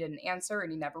 but he didn't answer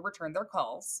and he never returned their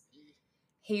calls.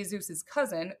 Jesus'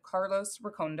 cousin, Carlos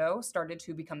Recondo, started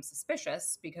to become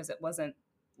suspicious because it wasn't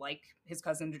like his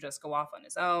cousin to just go off on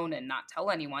his own and not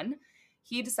tell anyone.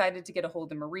 He decided to get a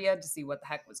hold of Maria to see what the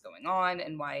heck was going on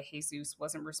and why Jesus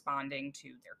wasn't responding to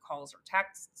their calls or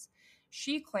texts.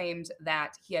 She claimed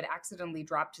that he had accidentally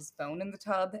dropped his phone in the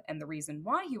tub, and the reason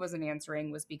why he wasn't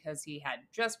answering was because he had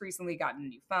just recently gotten a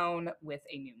new phone with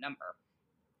a new number.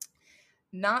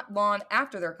 Not long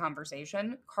after their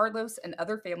conversation, Carlos and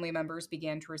other family members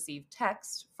began to receive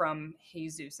texts from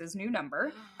Jesus' new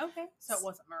number. Okay, so it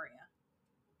wasn't Maria.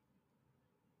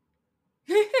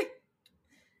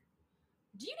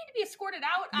 Do you need to be escorted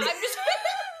out? I'm just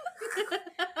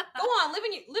go on, live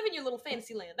in your little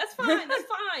fantasy land. That's fine. That's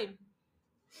fine.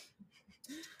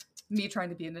 Me trying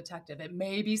to be a detective. It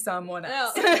may be someone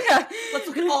else. No. Let's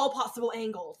look at all possible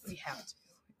angles. We have to.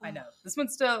 I know. This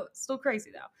one's still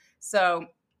crazy though. So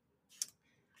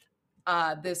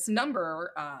this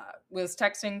number was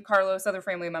texting Carlos' other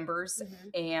family members,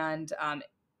 and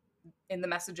in the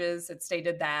messages it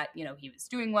stated that, he was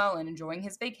doing well and enjoying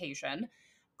his vacation.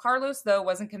 Carlos, though,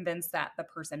 wasn't convinced that the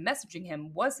person messaging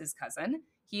him was his cousin.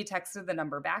 He texted the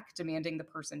number back, demanding the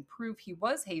person prove he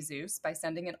was Jesus by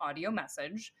sending an audio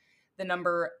message. The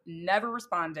number never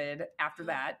responded after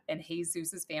that, and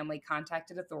Jesus' family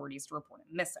contacted authorities to report him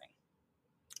missing.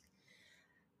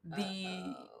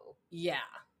 Yeah.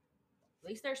 At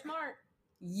least they're smart.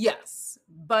 Yes,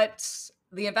 but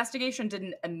the investigation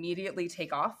didn't immediately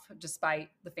take off, despite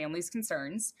the family's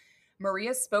concerns.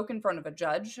 Maria spoke in front of a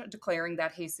judge, declaring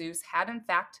that Jesus had in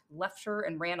fact left her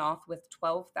and ran off with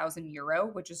 12,000 euro,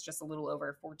 which is just a little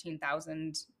over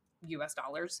 14,000 US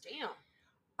dollars. Damn.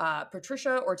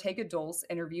 Patricia Ortega Dulce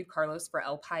interviewed Carlos for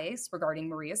El País regarding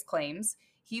Maria's claims.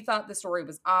 He thought the story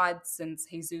was odd since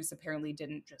Jesus apparently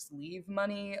didn't just leave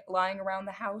money lying around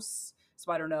the house.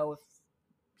 So I don't know if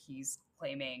he's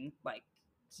claiming like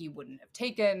he wouldn't have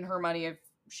taken her money if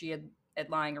she had it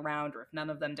lying around or if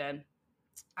none of them did.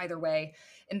 Either way,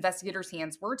 investigators'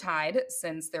 hands were tied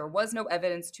since there was no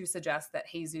evidence to suggest that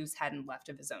Jesus hadn't left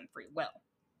of his own free will.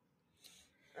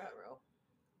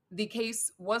 The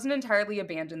case wasn't entirely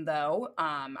abandoned, though.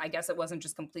 I guess it wasn't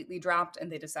just completely dropped,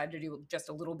 and they decided to do just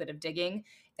a little bit of digging,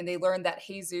 and they learned that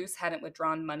Jesus hadn't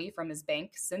withdrawn money from his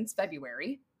bank since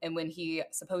February, and when he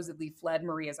supposedly fled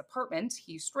Maria's apartment,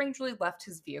 he strangely left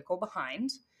his vehicle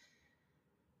behind.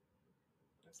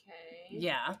 Okay.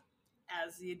 Yeah.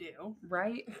 As you do.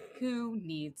 Right? Who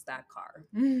needs that car?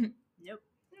 Nope.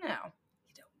 No,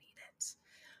 you don't need it.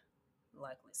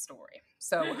 Likely story.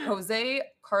 So Jose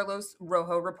Carlos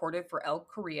Rojo reported for El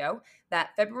Correo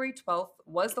that February 12th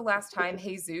was the last time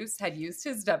Jesus had used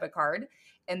his debit card,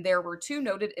 and there were two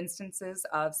noted instances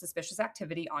of suspicious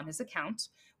activity on his account,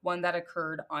 one that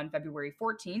occurred on February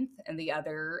 14th and the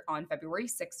other on February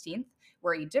 16th,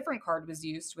 where a different card was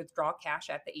used to withdraw cash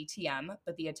at the ATM,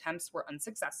 but the attempts were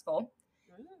unsuccessful.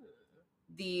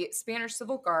 The Spanish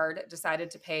Civil Guard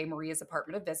decided to pay Maria's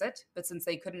apartment a visit, but since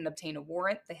they couldn't obtain a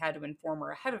warrant, they had to inform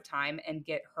her ahead of time and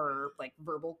get her,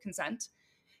 verbal consent.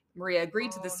 Maria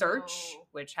agreed to the search,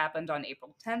 which happened on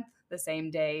April 10th, the same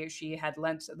day she had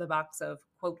lent the box of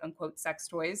quote-unquote sex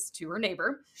toys to her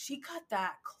neighbor. She got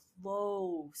that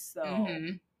close, though.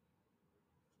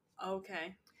 Mm-hmm.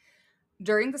 Okay.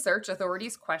 During the search,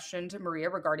 authorities questioned Maria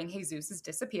regarding Jesus'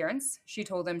 disappearance. She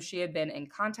told them she had been in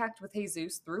contact with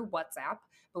Jesus through WhatsApp,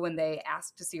 but when they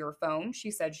asked to see her phone,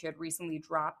 she said she had recently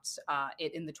dropped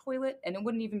it in the toilet, and it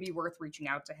wouldn't even be worth reaching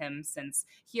out to him since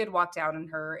he had walked out on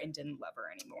her and didn't love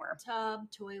her anymore. Tub,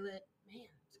 toilet, man,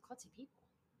 it's klutzy people.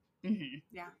 Mm-hmm.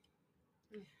 Yeah.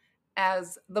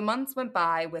 As the months went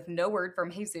by with no word from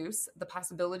Jesus, the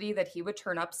possibility that he would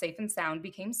turn up safe and sound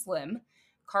became slim.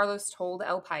 Carlos told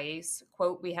El País,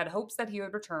 quote, "We had hopes that he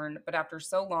would return, but after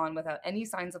so long without any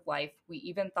signs of life, we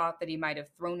even thought that he might have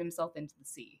thrown himself into the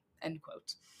sea," end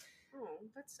quote. Oh,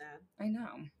 that's sad. I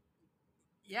know.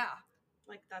 Yeah.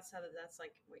 That's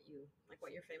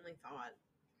what your family thought.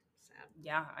 Sad.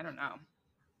 Yeah, I don't know.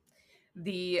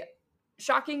 The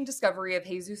shocking discovery of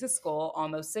Jesus' skull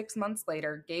almost 6 months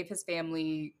later gave his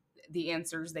family the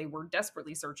answers they were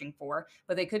desperately searching for,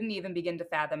 but they couldn't even begin to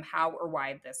fathom how or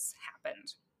why this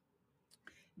happened.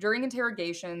 During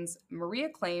interrogations, Maria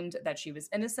claimed that she was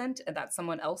innocent and that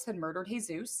someone else had murdered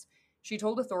Jesus. She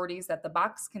told authorities that the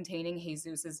box containing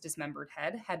Jesus' dismembered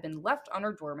head had been left on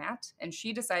her doormat, and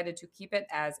she decided to keep it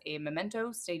as a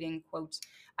memento, stating, quote,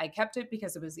 "I kept it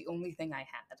because it was the only thing I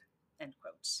had," end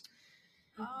quote.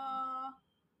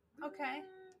 Okay.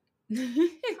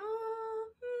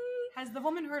 Has the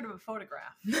woman heard of a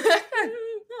photograph?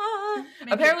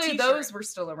 Apparently those were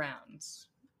still around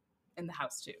in the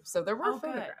house too. So there were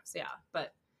photographs, yeah.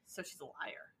 But so she's a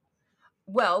liar.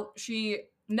 Well, she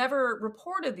never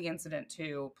reported the incident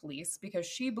to police because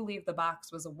she believed the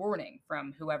box was a warning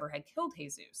from whoever had killed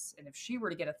Jesus. And if she were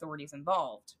to get authorities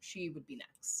involved, she would be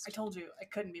next. I told you, it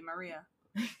couldn't be Maria.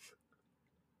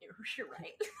 You're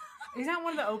right. Isn't that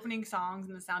one of the opening songs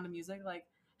in The Sound of Music? Like,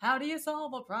 how do you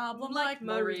solve a problem like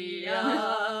Maria?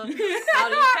 How do you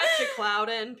catch a cloud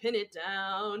and pin it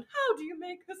down? How do you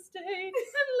make a stay and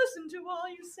listen to all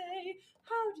you say?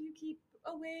 How do you keep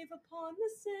a wave upon the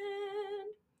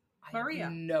sand? Maria. I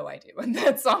have no idea what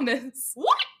that song is.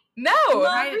 What? No! Maria,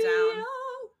 write it down.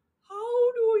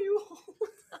 How do you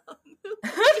hold me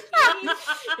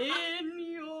in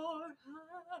your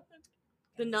hand?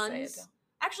 The Nuns.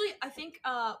 Actually, I think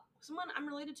someone I'm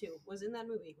related to was in that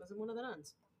movie. Was in one of the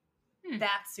nuns.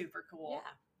 That's super cool.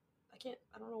 Yeah.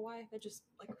 I don't know why. That just,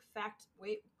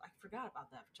 wait, I forgot about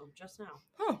that until just now.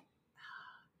 Huh.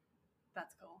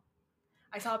 That's cool.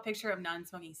 I saw a picture of nuns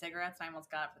smoking cigarettes and I almost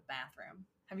got up to the bathroom.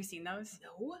 Have you seen those?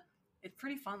 No. It's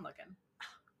pretty fun looking.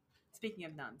 Speaking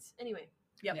of nuns. Anyway.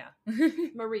 Yep. Yeah.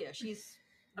 Maria, she's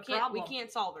a problem. We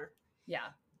can't solve her. Yeah.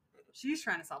 She's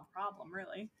trying to solve a problem,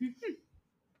 really.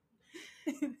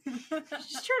 She's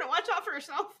trying to watch out for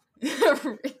herself.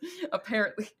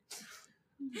 Apparently.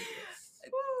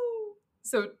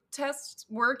 So tests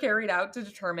were carried out to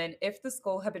determine if the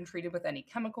skull had been treated with any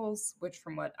chemicals, which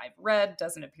from what I've read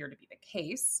doesn't appear to be the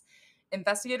case.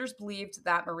 Investigators believed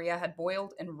that Maria had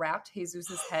boiled and wrapped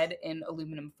Jesus's head in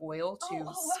aluminum foil to...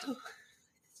 wow. I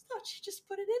thought she just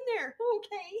put it in there.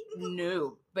 Okay.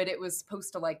 No, but it was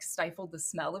supposed to stifle the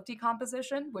smell of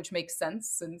decomposition, which makes sense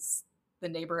since the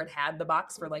neighbor had the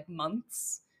box for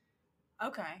months.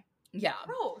 Okay. Yeah.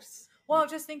 Gross. Well,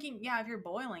 just thinking, if you're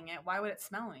boiling it, why would it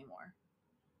smell anymore?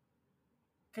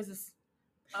 Because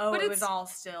it was all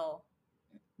still...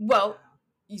 Well,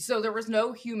 so there was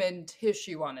no human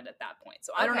tissue on it at that point.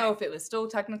 So I don't know if it was still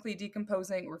technically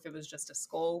decomposing or if it was just a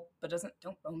skull, but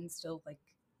don't bones still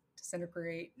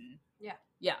disintegrate? And,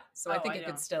 yeah. So I think it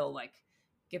could still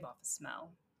give off a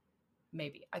smell.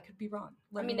 Maybe. I could be wrong.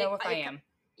 Let me know if I am.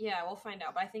 Yeah, we'll find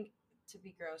out. But I think, to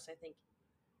be gross, I think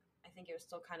it was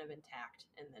still kind of intact,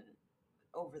 and then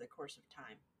over the course of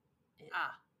time.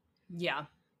 Yeah.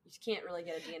 You just can't really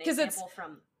get a DNA sample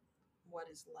from what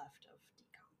is left of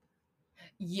decomp.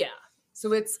 Yeah.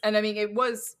 So it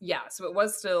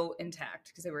was still intact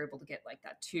because they were able to get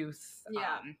that tooth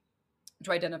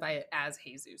to identify it as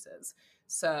Jesus's.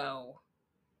 So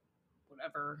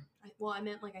whatever. I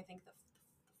meant I think the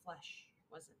flesh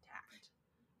was intact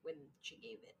when she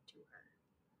gave it to her.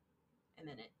 And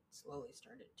then it slowly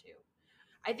started to.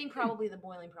 I think probably the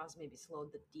boiling process maybe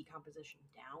slowed the decomposition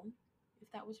down,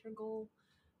 if that was her goal.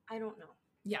 I don't know.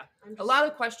 Yeah. A lot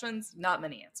of questions, not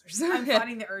many answers. I'm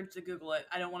fighting the urge to Google it.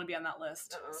 I don't want to be on that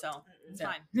list. So it's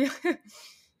fine.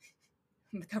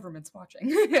 The government's watching.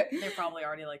 They're probably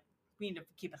already we need to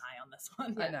keep an eye on this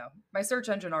one. I know. My search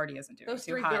engine already isn't doing those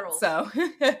too three hot. girls. So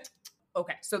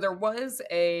okay, so there was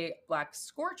a black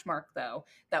scorch mark, though,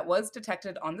 that was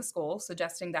detected on the skull,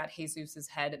 suggesting that Jesus's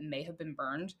head may have been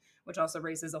burned, which also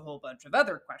raises a whole bunch of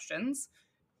other questions.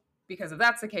 Because if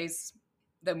that's the case,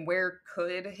 then where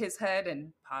could his head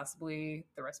and possibly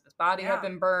the rest of his body have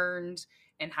been burned?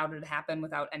 And how did it happen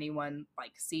without anyone,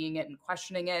 seeing it and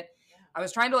questioning it? Yeah. I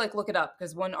was trying to, look it up,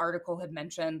 because one article had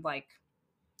mentioned,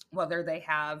 whether they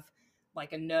have...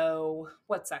 a no,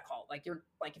 what's that called? If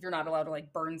you're not allowed to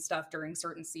burn stuff during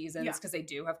certain seasons, because they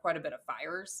do have quite a bit of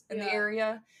fires in the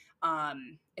area.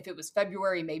 If it was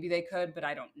February, maybe they could, but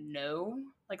I don't know.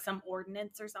 Some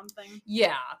ordinance or something?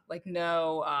 Yeah.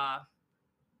 No, I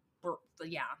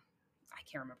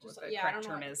can't remember what the correct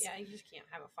term is. Yeah, you just can't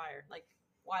have a fire.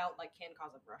 Wild, can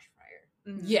cause a brush fire.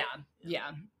 Mm-hmm.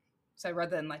 Yeah. So I read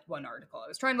that in one article. I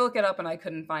was trying to look it up and I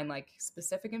couldn't find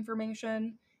specific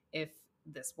information if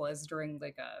this was during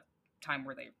a time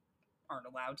where they aren't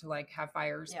allowed to have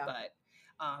fires, but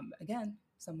again,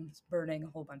 someone's burning a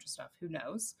whole bunch of stuff, who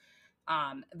knows.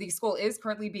 The skull is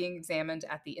currently being examined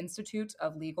at the Institute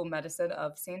of Legal Medicine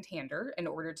of Santander in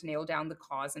order to nail down the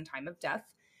cause and time of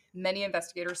death. Many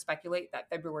investigators speculate that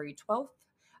February 12th,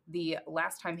 the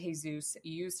last time Jesus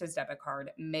used his debit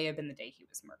card, may have been the day he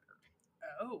was murdered.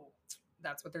 Oh,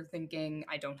 that's what they're thinking.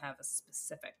 I don't have a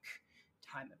specific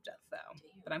time of death, though,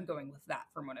 but I'm going with that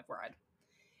from what I've read.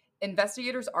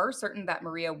 Investigators are certain that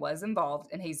Maria was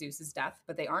involved in Jesus's death,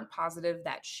 but they aren't positive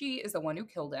that she is the one who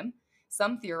killed him.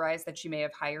 Some theorize that she may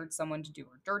have hired someone to do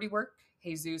her dirty work.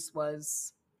 Jesus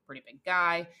was pretty big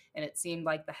guy, and it seemed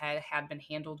like the head had been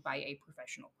handled by a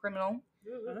professional criminal.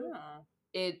 Oh.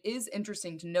 It is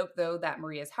interesting to note, though, that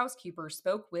Maria's housekeeper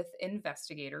spoke with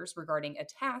investigators regarding a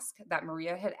task that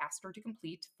Maria had asked her to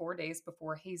complete 4 days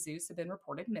before Jesus had been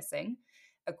reported missing.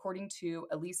 According to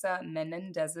Elisa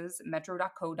Menendez's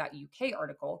Metro.co.uk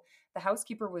article, the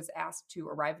housekeeper was asked to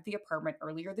arrive at the apartment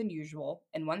earlier than usual,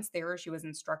 and once there, she was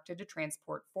instructed to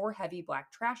transport 4 heavy black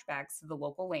trash bags to the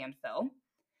local landfill,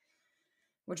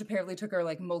 which apparently took her,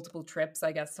 like, multiple trips,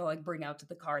 I guess, to, like, bring out to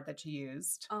the car that she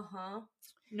used. Uh-huh.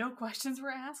 No questions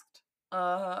were asked?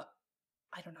 I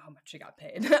don't know how much she got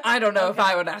paid. I don't know if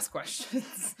I would ask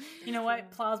questions. You know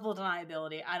what? Plausible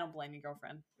deniability. I don't blame you,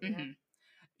 girlfriend. Mm-hmm.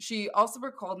 She also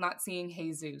recalled not seeing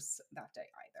Jesus that day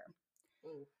either.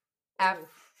 Ooh.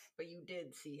 But you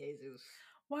did see Jesus.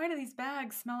 Why do these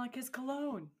bags smell like his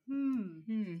cologne?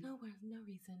 No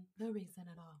reason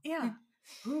at all. Yeah.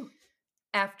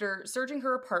 After searching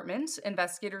her apartment,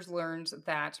 investigators learned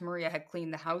that Maria had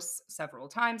cleaned the house several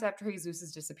times after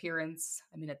Jesus' disappearance.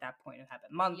 I mean, at that point, it had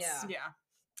been months. Yeah.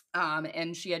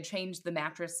 And she had changed the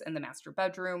mattress in the master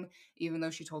bedroom, even though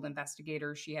she told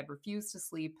investigators she had refused to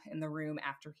sleep in the room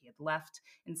after he had left,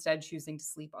 instead choosing to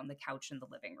sleep on the couch in the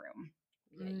living room.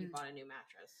 Yeah, you bought a new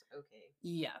mattress. Okay.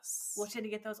 Yes. Well, she had to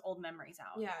get those old memories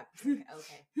out. Yeah.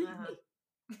 Okay.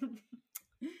 Uh-huh.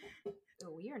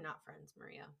 Oh, we are not friends,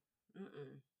 Maria.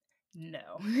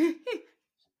 No.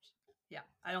 Yeah,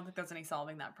 I don't think there's any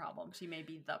solving that problem. She may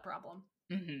be the problem.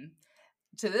 Mm-hmm.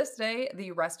 To this day,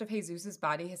 the rest of Jesus'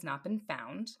 body has not been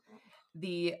found.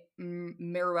 The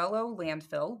Maruello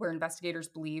landfill, where investigators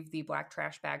believe the black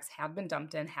trash bags have been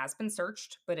dumped in, has been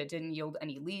searched, but it didn't yield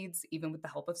any leads, even with the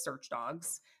help of search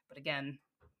dogs. But again,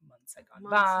 months had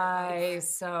gone by,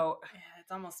 so... Yeah,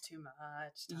 it's almost too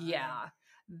much time. Yeah.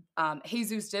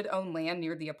 Jesus did own land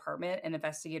near the apartment, and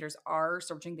investigators are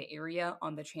searching the area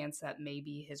on the chance that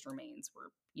maybe his remains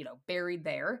were, buried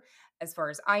there. As far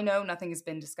as I know, nothing has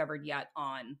been discovered yet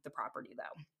on the property,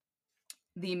 though.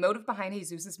 The motive behind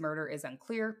Jesus' murder is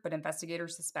unclear, but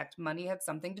investigators suspect money had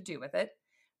something to do with it.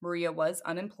 Maria was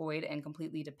unemployed and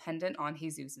completely dependent on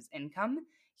Jesus' income.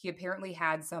 He apparently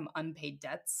had some unpaid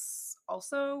debts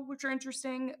also, which are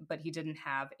interesting, but he didn't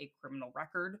have a criminal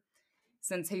record.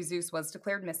 Since Jesus was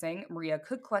declared missing, Maria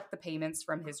could collect the payments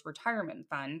from his retirement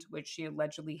fund, which she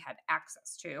allegedly had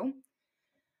access to.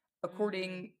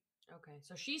 According... Okay,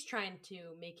 so she's trying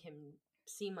to make him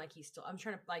seem like he's still... I'm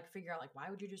trying to, figure out,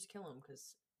 why would you just kill him?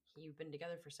 Because you've been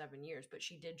together for 7 years, but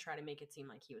she did try to make it seem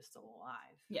like he was still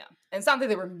alive. Yeah, and it's not that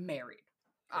they were married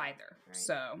either, right.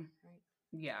 So... Right.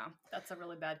 Yeah. That's a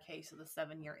really bad case of the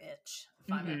 7-year itch,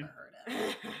 if I've ever heard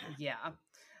it. Yeah.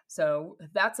 So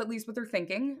that's at least what they're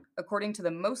thinking. According to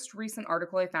the most recent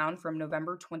article I found from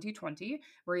November 2020,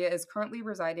 Maria is currently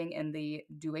residing in the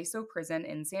Dueso prison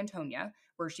in Santonia,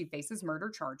 where she faces murder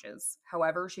charges.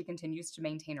 However, she continues to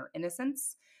maintain her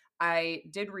innocence. I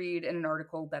did read in an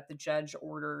article that the judge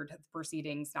ordered the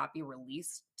proceedings not be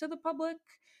released to the public,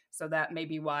 so that may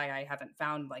be why I haven't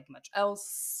found much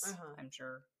else. I'm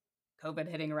sure COVID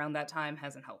hitting around that time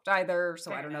hasn't helped either,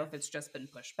 so I don't know if it's just been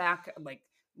pushed back.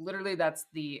 Literally, that's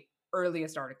the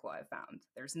earliest article I've found.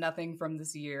 There's nothing from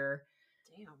this year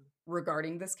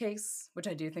regarding this case, which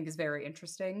I do think is very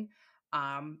interesting.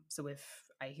 So if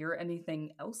I hear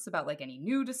anything else about any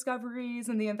new discoveries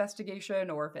in the investigation,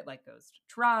 or if it goes to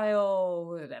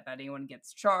trial, if anyone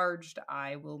gets charged,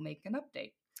 I will make an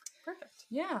update. Perfect.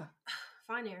 Yeah.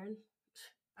 Fine, Aaron.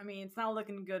 I mean, it's not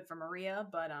looking good for Maria,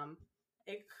 but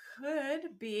it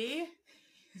could be.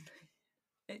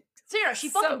 Sarah, she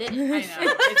fucking did it. I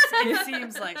know. It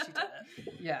seems like she did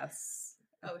it. Yes.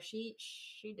 Oh, she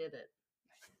did it.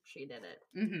 She did it.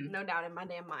 Mm-hmm. No doubt in my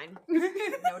damn mind.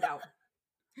 No doubt.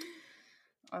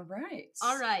 All right.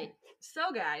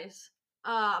 So, guys,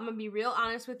 I'm gonna be real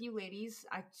honest with you, ladies.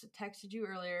 I texted you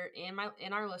earlier,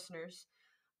 and our listeners.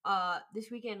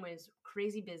 This weekend was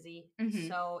crazy busy,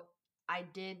 so I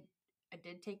did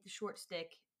take the short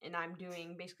stick. And I'm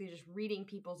doing basically just reading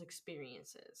people's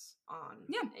experiences on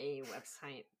a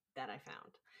website that I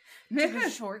found.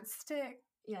 The short stick.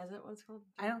 Yeah, is that what it's called?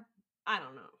 I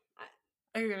don't know.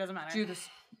 It doesn't matter.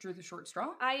 Drew the short straw?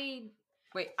 I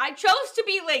chose to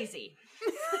be lazy.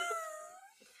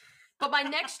 But my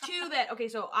next two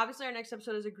so obviously our next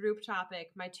episode is a group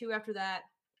topic. My two after that,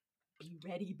 be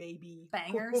ready, baby.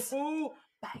 Bangers. Bangers.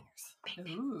 Bang,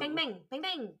 bang, bang, bang, bang,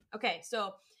 bang. Okay,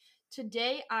 so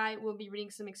today, I will be reading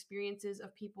some experiences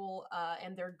of people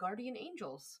and their guardian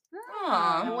angels.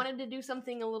 I wanted to do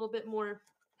something a little bit more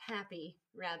happy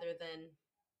rather than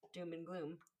doom and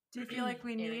gloom. Do you feel like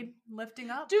we need lifting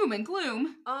up? Doom and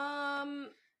gloom?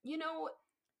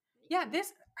 Yeah,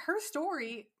 her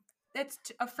story It's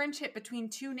a friendship between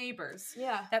two neighbors.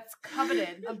 Yeah. That's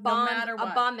coveted A bond, no matter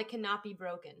what. A bond that cannot be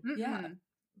broken. Yeah.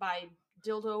 By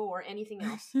dildo or anything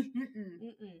else.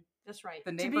 That's right.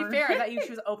 To be fair, I thought she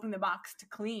was opening the box to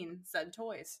clean said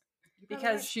toys.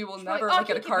 Because she will never look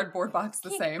at a cardboard box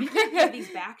the same. I can't give these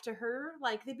back to her.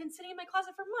 Like, they've been sitting in my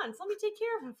closet for months. Let me take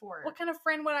care of them for her. What kind of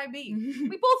friend would I be?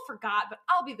 We both forgot, but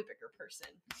I'll be the bigger person.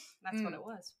 That's what it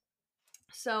was.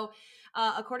 So,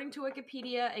 according to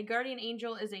Wikipedia, a guardian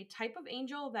angel is a type of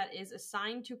angel that is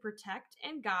assigned to protect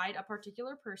and guide a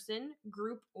particular person,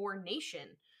 group, or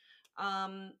nation.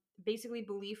 Basically,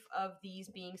 belief of these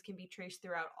beings can be traced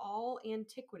throughout all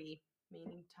antiquity,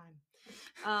 meaning time.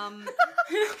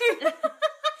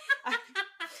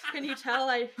 Can you tell?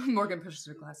 Morgan pushes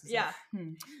her glasses. Yeah.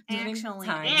 Actually,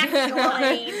 time.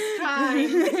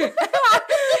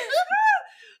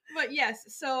 But yes,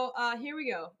 so here we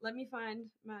go. Let me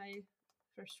find my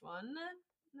first one.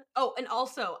 Oh, and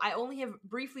also, I only have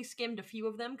briefly skimmed a few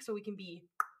of them so we can be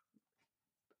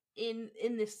in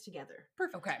this together.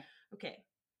 Perfect. Okay.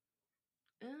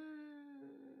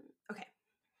 Okay.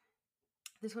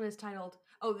 This one is titled,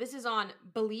 this is on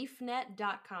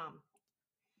beliefnet.com.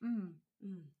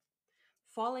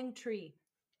 Falling tree.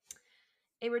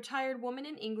 A retired woman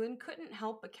in England couldn't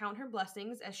help but count her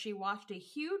blessings as she watched a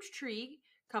huge tree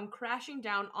come crashing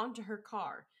down onto her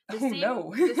car. The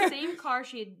same car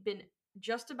she had been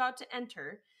just about to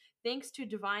enter. Thanks to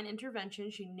divine intervention,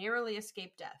 she narrowly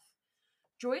escaped death.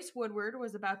 Joyce Woodward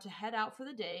was about to head out for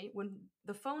the day when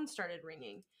the phone started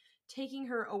ringing. Taking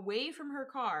her away from her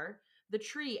car, the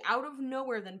tree out of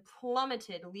nowhere then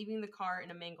plummeted, leaving the car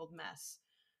in a mangled mess.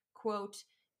 Quote,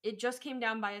 "It just came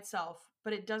down by itself,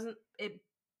 but it does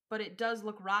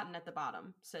look rotten at the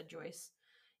bottom," said Joyce.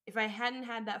 "If I hadn't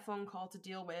had that phone call to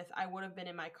deal with, I would have been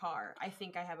in my car. I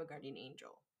think I have a guardian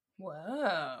angel."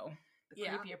 Whoa. The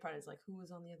creepier part is like, who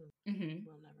was on the other one? Mm-hmm.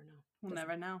 We'll never know. We'll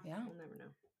never know. Yeah. We'll never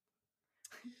know.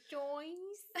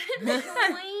 Joyce.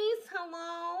 Joyce,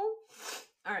 hello.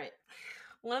 All right.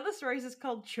 One of the stories is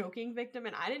called Choking Victim,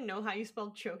 and I didn't know how you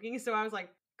spelled choking, so I was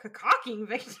like, cocking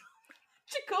victim.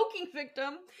 Choking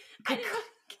victim. I didn't know.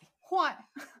 What?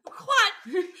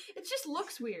 It just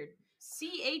looks weird.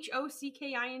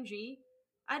 CHOCKING.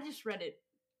 I just read it.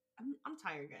 I'm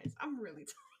tired, guys. I'm really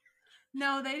tired.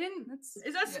 No, they didn't.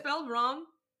 Is that spelled wrong?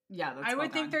 Yeah, that's I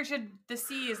would think the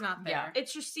C is not there. Yeah.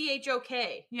 It's just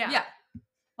CHOK. Yeah.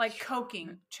 Like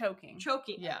choking.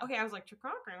 Yeah. Okay, I was like,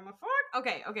 choking, the fuck?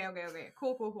 Okay.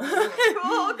 Cool. Cool.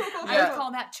 I would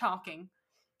call that chalking.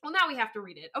 Well, now we have to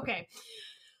read it. Okay.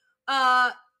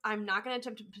 I'm not going to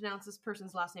attempt to pronounce this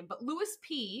person's last name, but Louis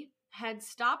P. had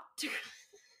stopped to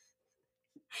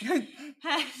grab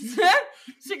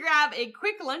a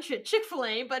quick lunch at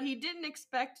Chick-fil-A, but he didn't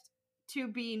expect to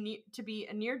be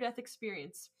a near-death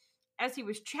experience. As he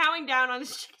was chowing down on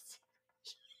his chicken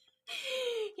sandwich,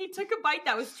 he took a bite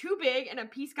that was too big, and a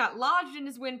piece got lodged in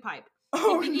his windpipe.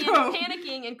 He began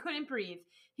panicking and couldn't breathe.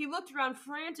 He looked around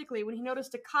frantically when he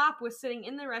noticed a cop was sitting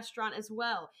in the restaurant as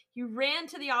well. He ran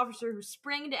to the officer, who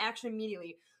sprang into action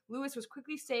immediately. Lewis was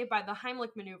quickly saved by the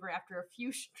Heimlich maneuver after a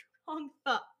few strong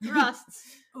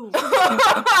thrusts.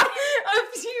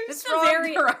 This is a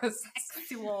very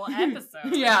sexual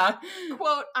episode. Yeah.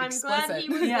 Quote, "I'm Explicit. glad he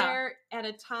was there at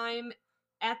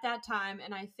that time,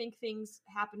 and I think things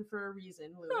happen for a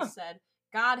reason," Lewis said.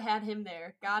 "God had him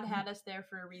there. God had us there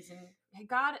for a reason.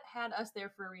 God had us there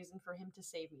for a reason for him to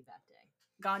save me that day."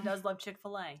 God does love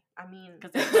Chick-fil-A. I mean,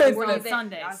 because they were on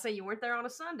Sundays. I say you weren't there on a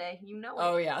Sunday. You know it.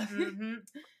 Oh yeah. Mm-hmm.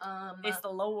 It's the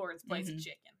Lord's place of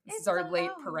chicken. This is our late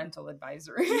parental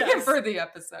advisory Yes. for the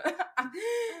episode.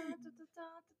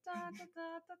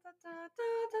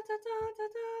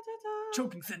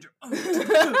 Choking syndrome.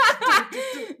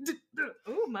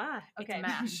 Oh my. Okay. It's a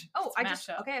mash. Oh, It's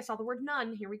I saw the word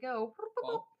none. Here we go.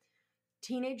 Well.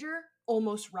 Teenager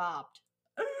almost robbed.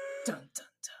 Dun, dun, dun.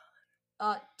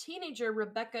 Teenager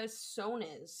Rebecca S.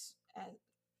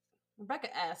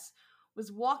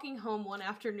 was walking home one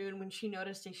afternoon when she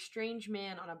noticed a strange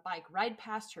man on a bike ride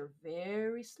past her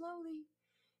very slowly.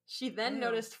 She then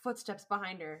noticed footsteps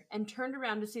behind her and turned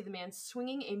around to see the man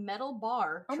swinging a metal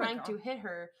bar, trying to hit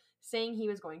her, saying he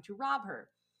was going to rob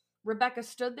her. Rebecca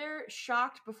stood there,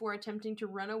 shocked, before attempting to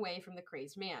run away from the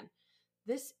crazed man.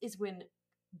 This is when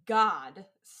God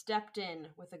stepped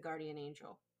in with a guardian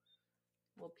angel.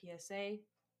 Little PSA,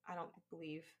 I don't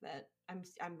believe that.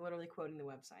 I'm literally quoting the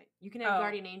website. You can have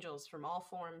guardian angels from all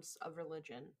forms of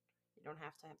religion. You don't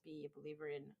have to be a believer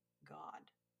in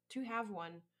God to have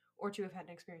one or to have had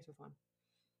an experience with one.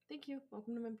 Thank you.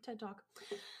 Welcome to my TED Talk.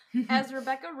 As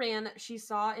Rebecca ran, she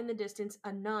saw in the distance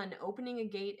a nun opening a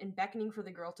gate and beckoning for the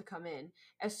girl to come in.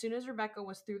 As soon as Rebecca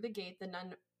was through the gate, the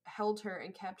nun held her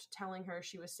and kept telling her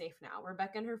she was safe now.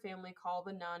 Rebecca and her family call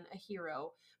the nun a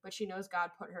hero, but she knows God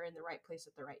put her in the right place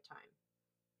at the right time.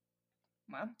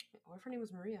 Well, what if her name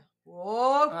was Maria?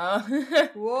 Whoa!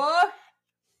 Whoa!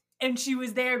 And she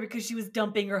was there because she was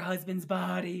dumping her husband's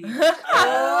body. It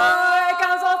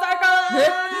comes full circle!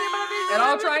 It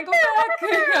all triangles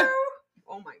back!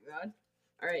 Oh my god.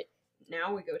 Alright,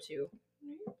 now we go to...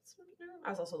 I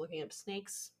was also looking up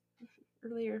snakes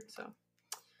earlier, so...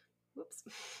 Whoops.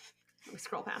 Let me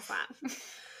scroll past that.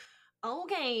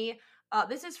 Okay.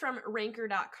 This is from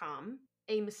Ranker.com.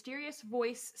 A mysterious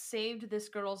voice saved this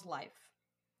girl's life.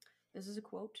 This is a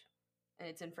quote, and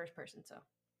it's in first person, so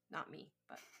not me,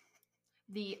 but...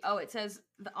 it says,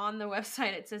 on the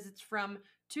website, it says it's from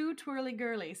Two Twirly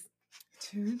Girlies.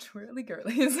 Two Twirly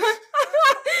Girlies.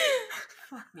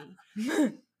 Fuck me.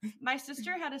 My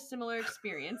sister had a similar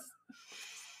experience.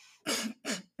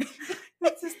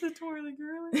 It's just the Twirly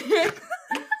Girlies.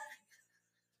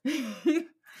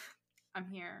 I'm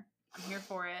here. I'm here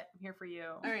for it. I'm here for you.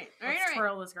 All right. Let's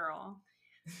twirl this girl.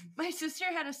 My sister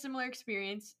had a similar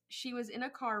experience. She was in a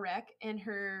car wreck, and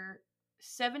her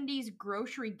 70s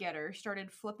grocery getter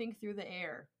started flipping through the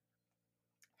air.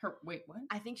 Wait, what?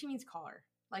 I think she means car.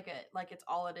 Like it's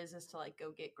all it is to like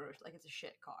go get groceries. Like it's a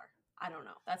shit car. I don't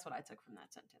know. That's what I took from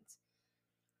that sentence.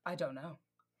 I don't know.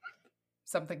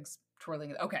 Something's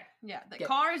twirling. Okay. Yeah, the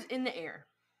car is in the air.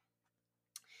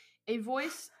 A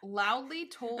voice loudly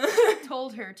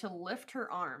told her to lift her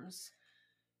arms.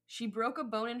 She broke a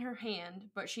bone in her hand,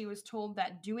 but she was told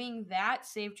that doing that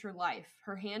saved her life.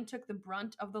 Her hand took the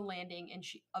brunt of the landing, and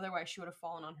otherwise she would have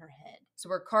fallen on her head. So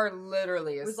her car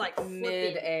literally is like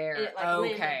mid-air. It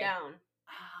landed down.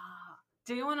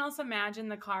 Did anyone else imagine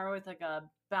the car with like a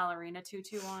ballerina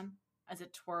tutu on as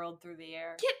it twirled through the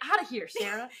air? Get out of here,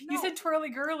 Sarah. No. You said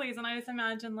twirly girlies, and I just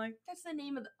imagined like... That's the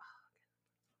name of the...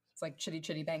 It's like chitty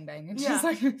chitty bang bang. And yeah. She's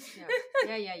like...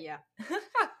 yeah.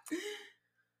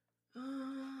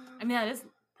 I mean,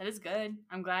 that is good.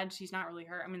 I'm glad she's not really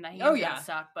hurt. I mean, the hand's gonna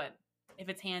suck, but if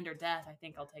it's hand or death, I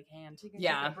think I'll take hand. You can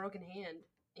take a broken hand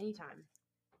anytime.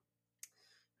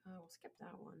 We'll skip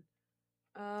that one.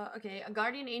 Okay, a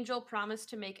guardian angel promised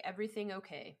to make everything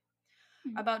okay.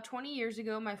 Mm-hmm. About 20 years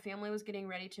ago, my family was getting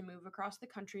ready to move across the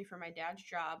country for my dad's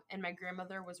job, and my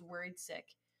grandmother was worried sick.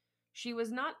 She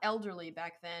was not elderly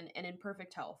back then and in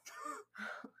perfect health.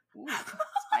 Ooh,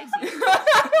 spicy.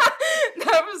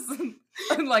 That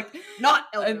was like not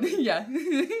elderly. Yeah.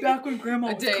 Back when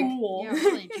grandma was cool. Yeah,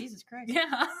 really. Jesus Christ.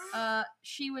 Yeah.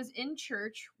 She was in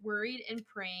church, worried and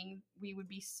praying we would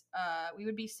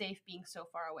be safe being so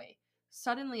far away.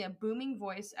 Suddenly, a booming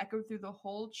voice echoed through the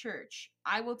whole church.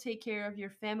 I will take care of your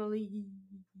family.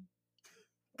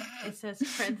 It says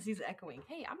parentheses echoing.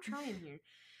 Hey, I'm trying here.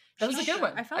 That was a good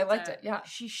one. I liked it. Yeah.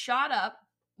 She shot up,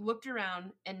 looked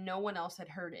around, and no one else had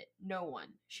heard it. No one.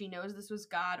 She knows this was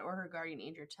God or her guardian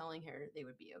angel telling her they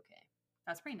would be okay.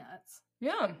 That's pretty nuts.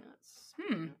 Yeah.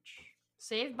 Nuts.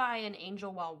 Saved by an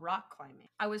angel while rock climbing.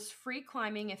 I was free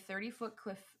climbing a 30-foot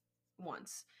cliff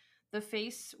once. The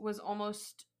face was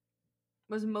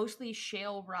mostly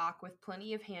shale rock with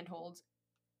plenty of handholds,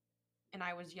 and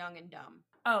I was young and dumb.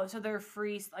 Oh, so they're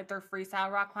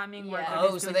freestyle rock climbing? Yeah.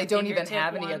 Where so they don't even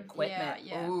have any equipment.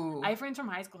 Yeah. Ooh. I have friends from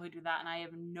high school who do that, and I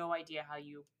have no idea how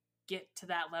you get to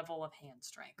that level of hand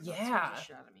strength. Yeah.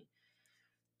 Shit out of me.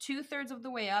 2/3 of the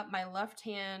way up, my left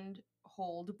hand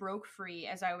hold broke free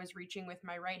as I was reaching with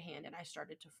my right hand, and I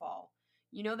started to fall.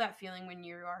 You know that feeling when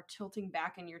you are tilting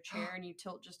back in your chair and you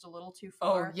tilt just a little too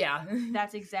far? Oh, yeah.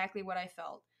 That's exactly what I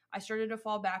felt. I started to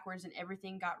fall backwards and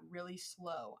everything got really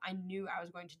slow. I knew I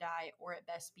was going to die or at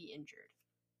best be injured.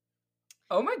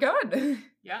 Oh my God.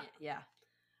 Yeah.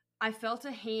 I felt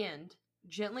a hand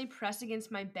gently press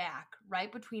against my back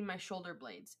right between my shoulder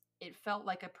blades. It felt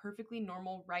like a perfectly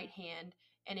normal right hand,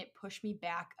 and it pushed me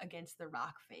back against the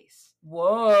rock face.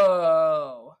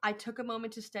 Whoa. I took a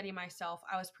moment to steady myself.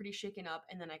 I was pretty shaken up,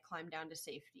 and then I climbed down to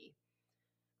safety.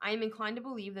 I am inclined to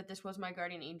believe that this was my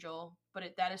guardian angel,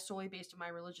 but that is solely based on my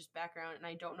religious background, and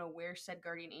I don't know where said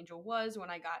guardian angel was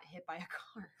when I got hit by a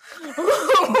car.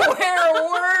 Where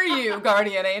were you,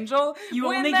 guardian angel? You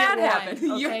when only that get happened?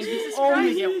 one. Okay, you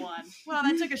only get one. Wow,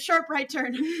 that took a sharp right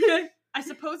turn. I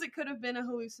suppose it could have been a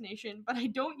hallucination, but I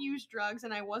don't use drugs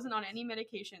and I wasn't on any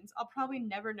medications. I'll probably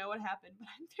never know what happened, but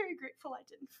I'm very grateful I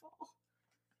didn't fall.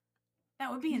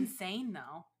 That would be insane,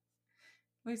 though.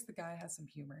 At least the guy has some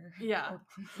humor. Yeah.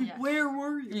 Yeah. Where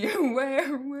were you?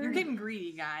 Where were you? You're getting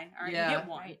greedy, guy. All right, you get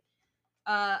one. Right.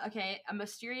 Okay. A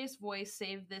mysterious voice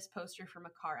saved this poster from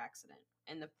a car accident,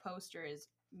 and the poster is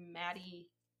Matitty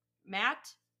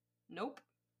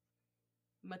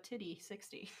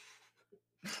 60.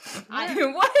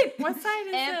 What? What side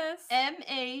is this?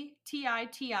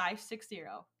 Matiti 60.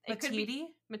 It could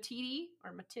be Matiti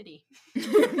or Matitty.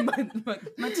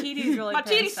 Matiti is really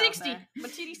Matiti 60.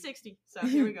 Matiti 60. So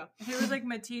here we go. If it was like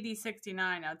Matiti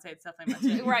 69, I'd say it's definitely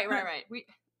Matiti. Right. We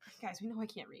know I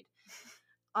can't read.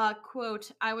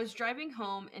 Quote, I was driving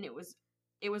home and it was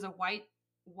a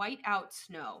white out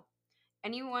snow.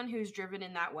 Anyone who's driven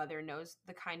in that weather knows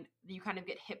the kind you kind of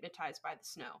get hypnotized by the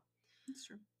snow. That's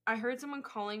true. I heard someone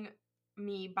calling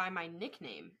me by my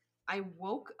nickname. I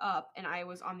woke up and I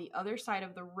was on the other side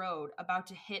of the road about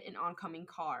to hit an oncoming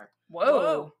car.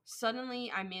 Whoa.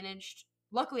 Suddenly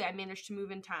luckily I managed to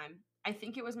move in time. I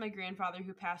think it was my grandfather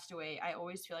who passed away. I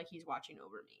always feel like he's watching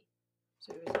over me.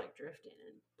 So it was like drifting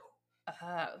and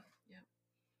yeah.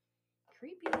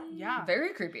 Creepy. Yeah.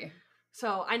 Very creepy.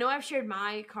 So I know I've shared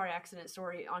my car accident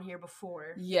story on here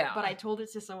before. Yeah. But I told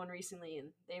it to someone recently and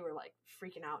they were like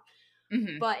freaking out.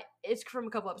 Mm-hmm. But it's from a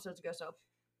couple episodes ago, so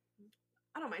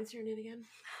I don't mind sharing it again.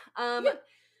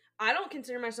 I don't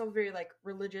consider myself a very like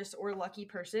religious or lucky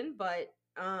person, but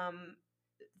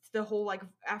the whole like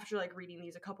after like reading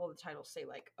these, a couple of the titles say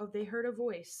like, oh, they heard a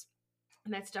voice,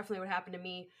 and that's definitely what happened to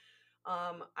me.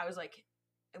 I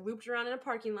looped around in a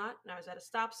parking lot, and I was at a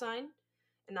stop sign,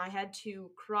 and I had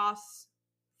to cross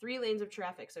 3 lanes of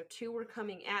traffic. So 2 were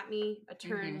coming at me, a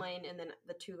turn lane, and then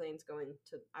the 2 lanes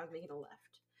I was making a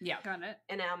left. Yeah. Got it.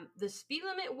 And the speed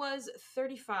limit was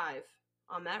 35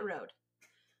 on that road.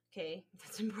 Okay,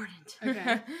 that's important.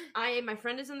 Okay. My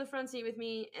friend is in the front seat with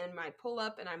me, and I pull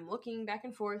up, and I'm looking back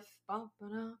and forth,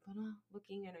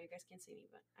 looking. I know you guys can't see me,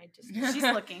 but she's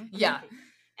looking. Yeah. Looking.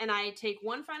 And I take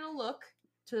one final look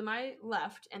to my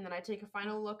left, and then I take a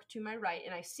final look to my right,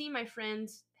 and I see my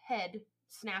friend's head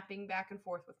snapping back and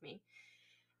forth with me.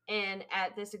 And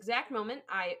at this exact moment,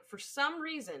 I, for some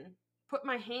reason, put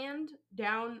my hand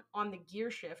down on the gear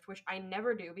shift, which I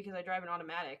never do because I drive an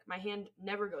automatic. My hand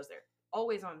never goes there,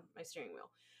 always on my steering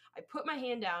wheel. I put my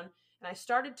hand down and I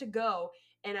started to go,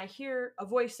 and I hear a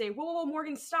voice say, whoa,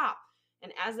 Morgan, stop.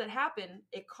 And as that happened,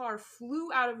 a car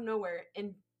flew out of nowhere,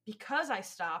 and because I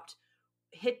stopped,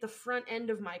 hit the front end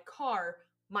of my car,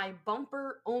 my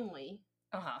bumper only.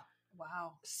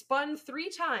 Wow. Spun 3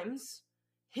 times,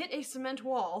 hit a cement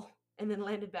wall, and then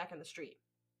landed back in the street.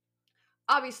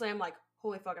 Obviously, I'm like,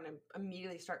 holy fuck, and I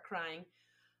immediately start crying.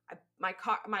 I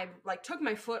took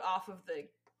my foot off of the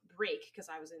brake because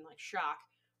I was in like shock,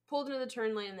 pulled into the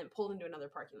turn lane, and then pulled into another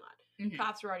parking lot. Mm-hmm.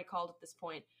 Cops were already called at this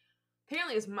point.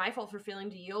 Apparently, it was my fault for failing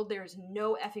to yield. There's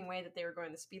no effing way that they were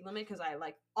going the speed limit because I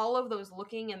like all of those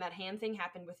looking and that hand thing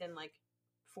happened within like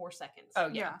 4 seconds. Oh,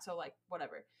 yeah. So like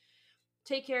whatever.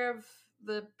 Take care of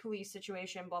the police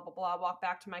situation, blah, blah, blah. Walk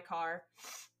back to my car,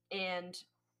 and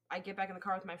I get back in the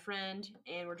car with my friend,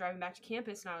 and we're driving back to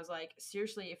campus, and I was like,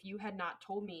 seriously, if you had not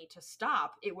told me to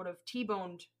stop, it would have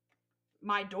T-boned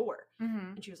my door.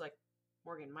 Mm-hmm. And she was like,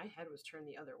 Morgan, my head was turned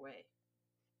the other way.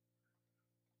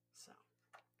 So.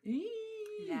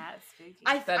 Yeah, it's spooky.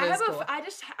 I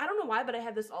don't know why, but I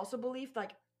have this also belief,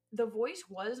 like, the voice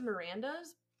was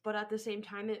Miranda's, but at the same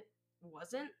time, it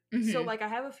wasn't. Mm-hmm. So, like, I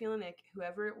have a feeling, like,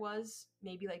 whoever it was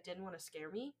maybe, like, didn't want to scare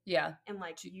me. Yeah. And,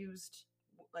 like, used,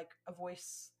 like, a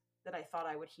voice that I thought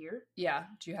I would hear. Yeah.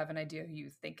 Do you have an idea who you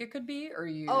think it could be, or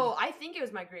you? Oh, I think it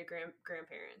was my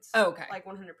great-grandparents. Oh, okay. Like,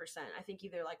 100%. I think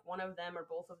either, like, one of them or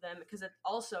both of them. Because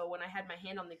also, when I had my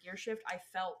hand on the gear shift, I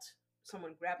felt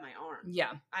someone grab my arm.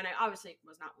 Yeah. And I obviously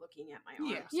was not looking at my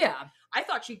arm. Yeah. So Yeah. I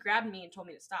thought she grabbed me and told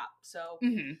me to stop. So,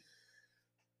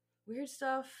 weird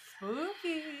stuff.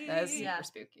 Spooky. That is super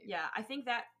spooky. Yeah, I think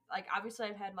that, like, obviously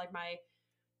I've had, like, my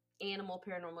animal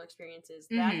paranormal experiences.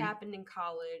 That happened in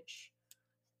college.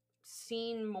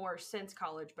 Seen more since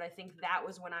college, but I think that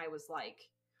was when I was, like...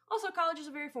 Also, college is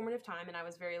a very formative time, and I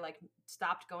was very, like,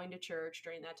 stopped going to church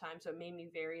during that time, so it made me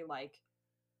very, like...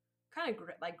 kind of,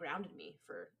 like, grounded me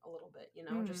for a little bit, you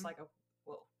know? Just like a...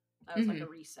 Whoa. That was, like, a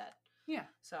reset. Yeah.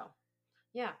 So,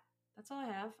 yeah. That's all I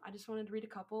have. I just wanted to read a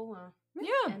couple.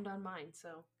 End on mine,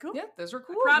 so... Cool. Yeah, those were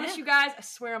cool. I promise you guys, I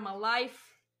swear on my life,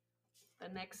 the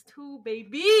next 2,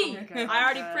 baby! Okay. I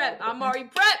already prepped. I'm already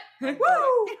prepped!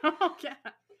 Woo! Okay.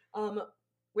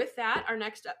 With that, our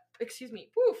next...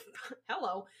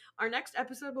 Hello. Our next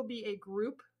episode will be a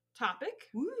group topic.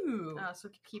 Ooh. So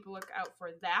keep a look out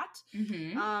for that.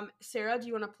 Sarah, do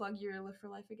you want to plug your Live for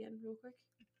Life again real quick?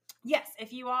 Yes,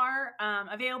 if you are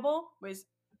available, which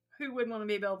who wouldn't want to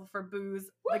be available for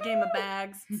booze, the game of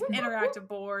bags, interactive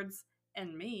boards,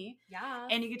 and me. Yeah.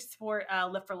 And you get to support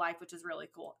Live for Life, which is really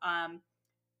cool.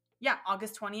 Yeah,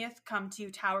 August 20th, come to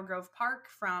Tower Grove Park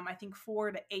from, I think,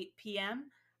 4 to 8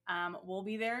 p.m. We'll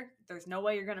be there. There's no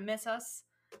way you're going to miss us.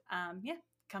 Yeah,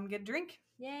 come get a drink.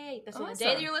 Yay. That's on the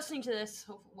day that you're listening to this.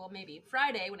 Well, maybe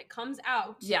Friday when it comes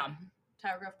out. Yeah.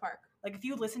 Tower Grove Park. Like, if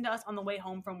you listen to us on the way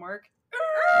home from work.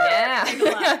 Yeah.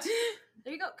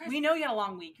 There you go. Guys, we know you had a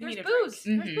long week. You there's need a booze.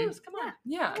 drink. There's booze. Come on.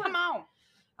 Yeah. Come on.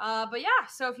 But yeah,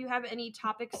 so if you have any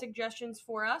topic suggestions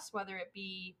for us, whether it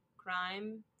be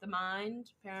crime, the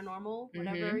mind, paranormal,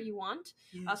 whatever you want,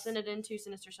 send it into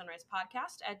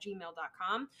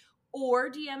sinistersunrisepodcast@gmail.com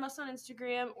or DM us on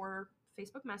Instagram or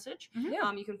Facebook message.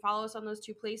 You can follow us on those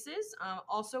two places.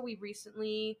 Also, we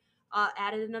recently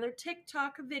added another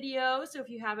TikTok video, so if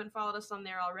you haven't followed us on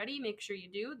there already, make sure you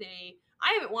do.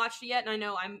 I haven't watched it yet, and I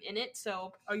know I'm in it,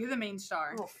 so... Oh, you're the main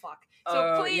star. Oh, fuck.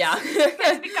 So please,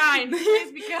 please be kind.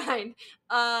 Please be kind.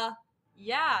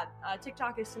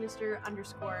 TikTok is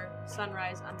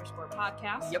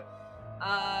sinister_sunrise_podcast. Yep.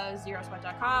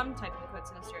 ZeroSweat.com. Type in the code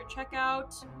sinister at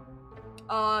checkout.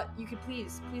 You could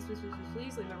please leave a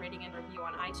rating and review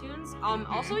on iTunes.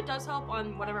 Also, it does help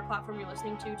on whatever platform you're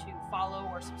listening to follow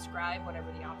or subscribe,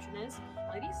 whatever the option is.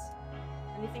 Ladies,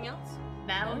 anything else?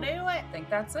 That'll do it. I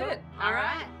think that's it. All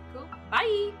right. Cool.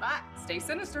 Bye. Bye. Stay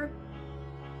sinister.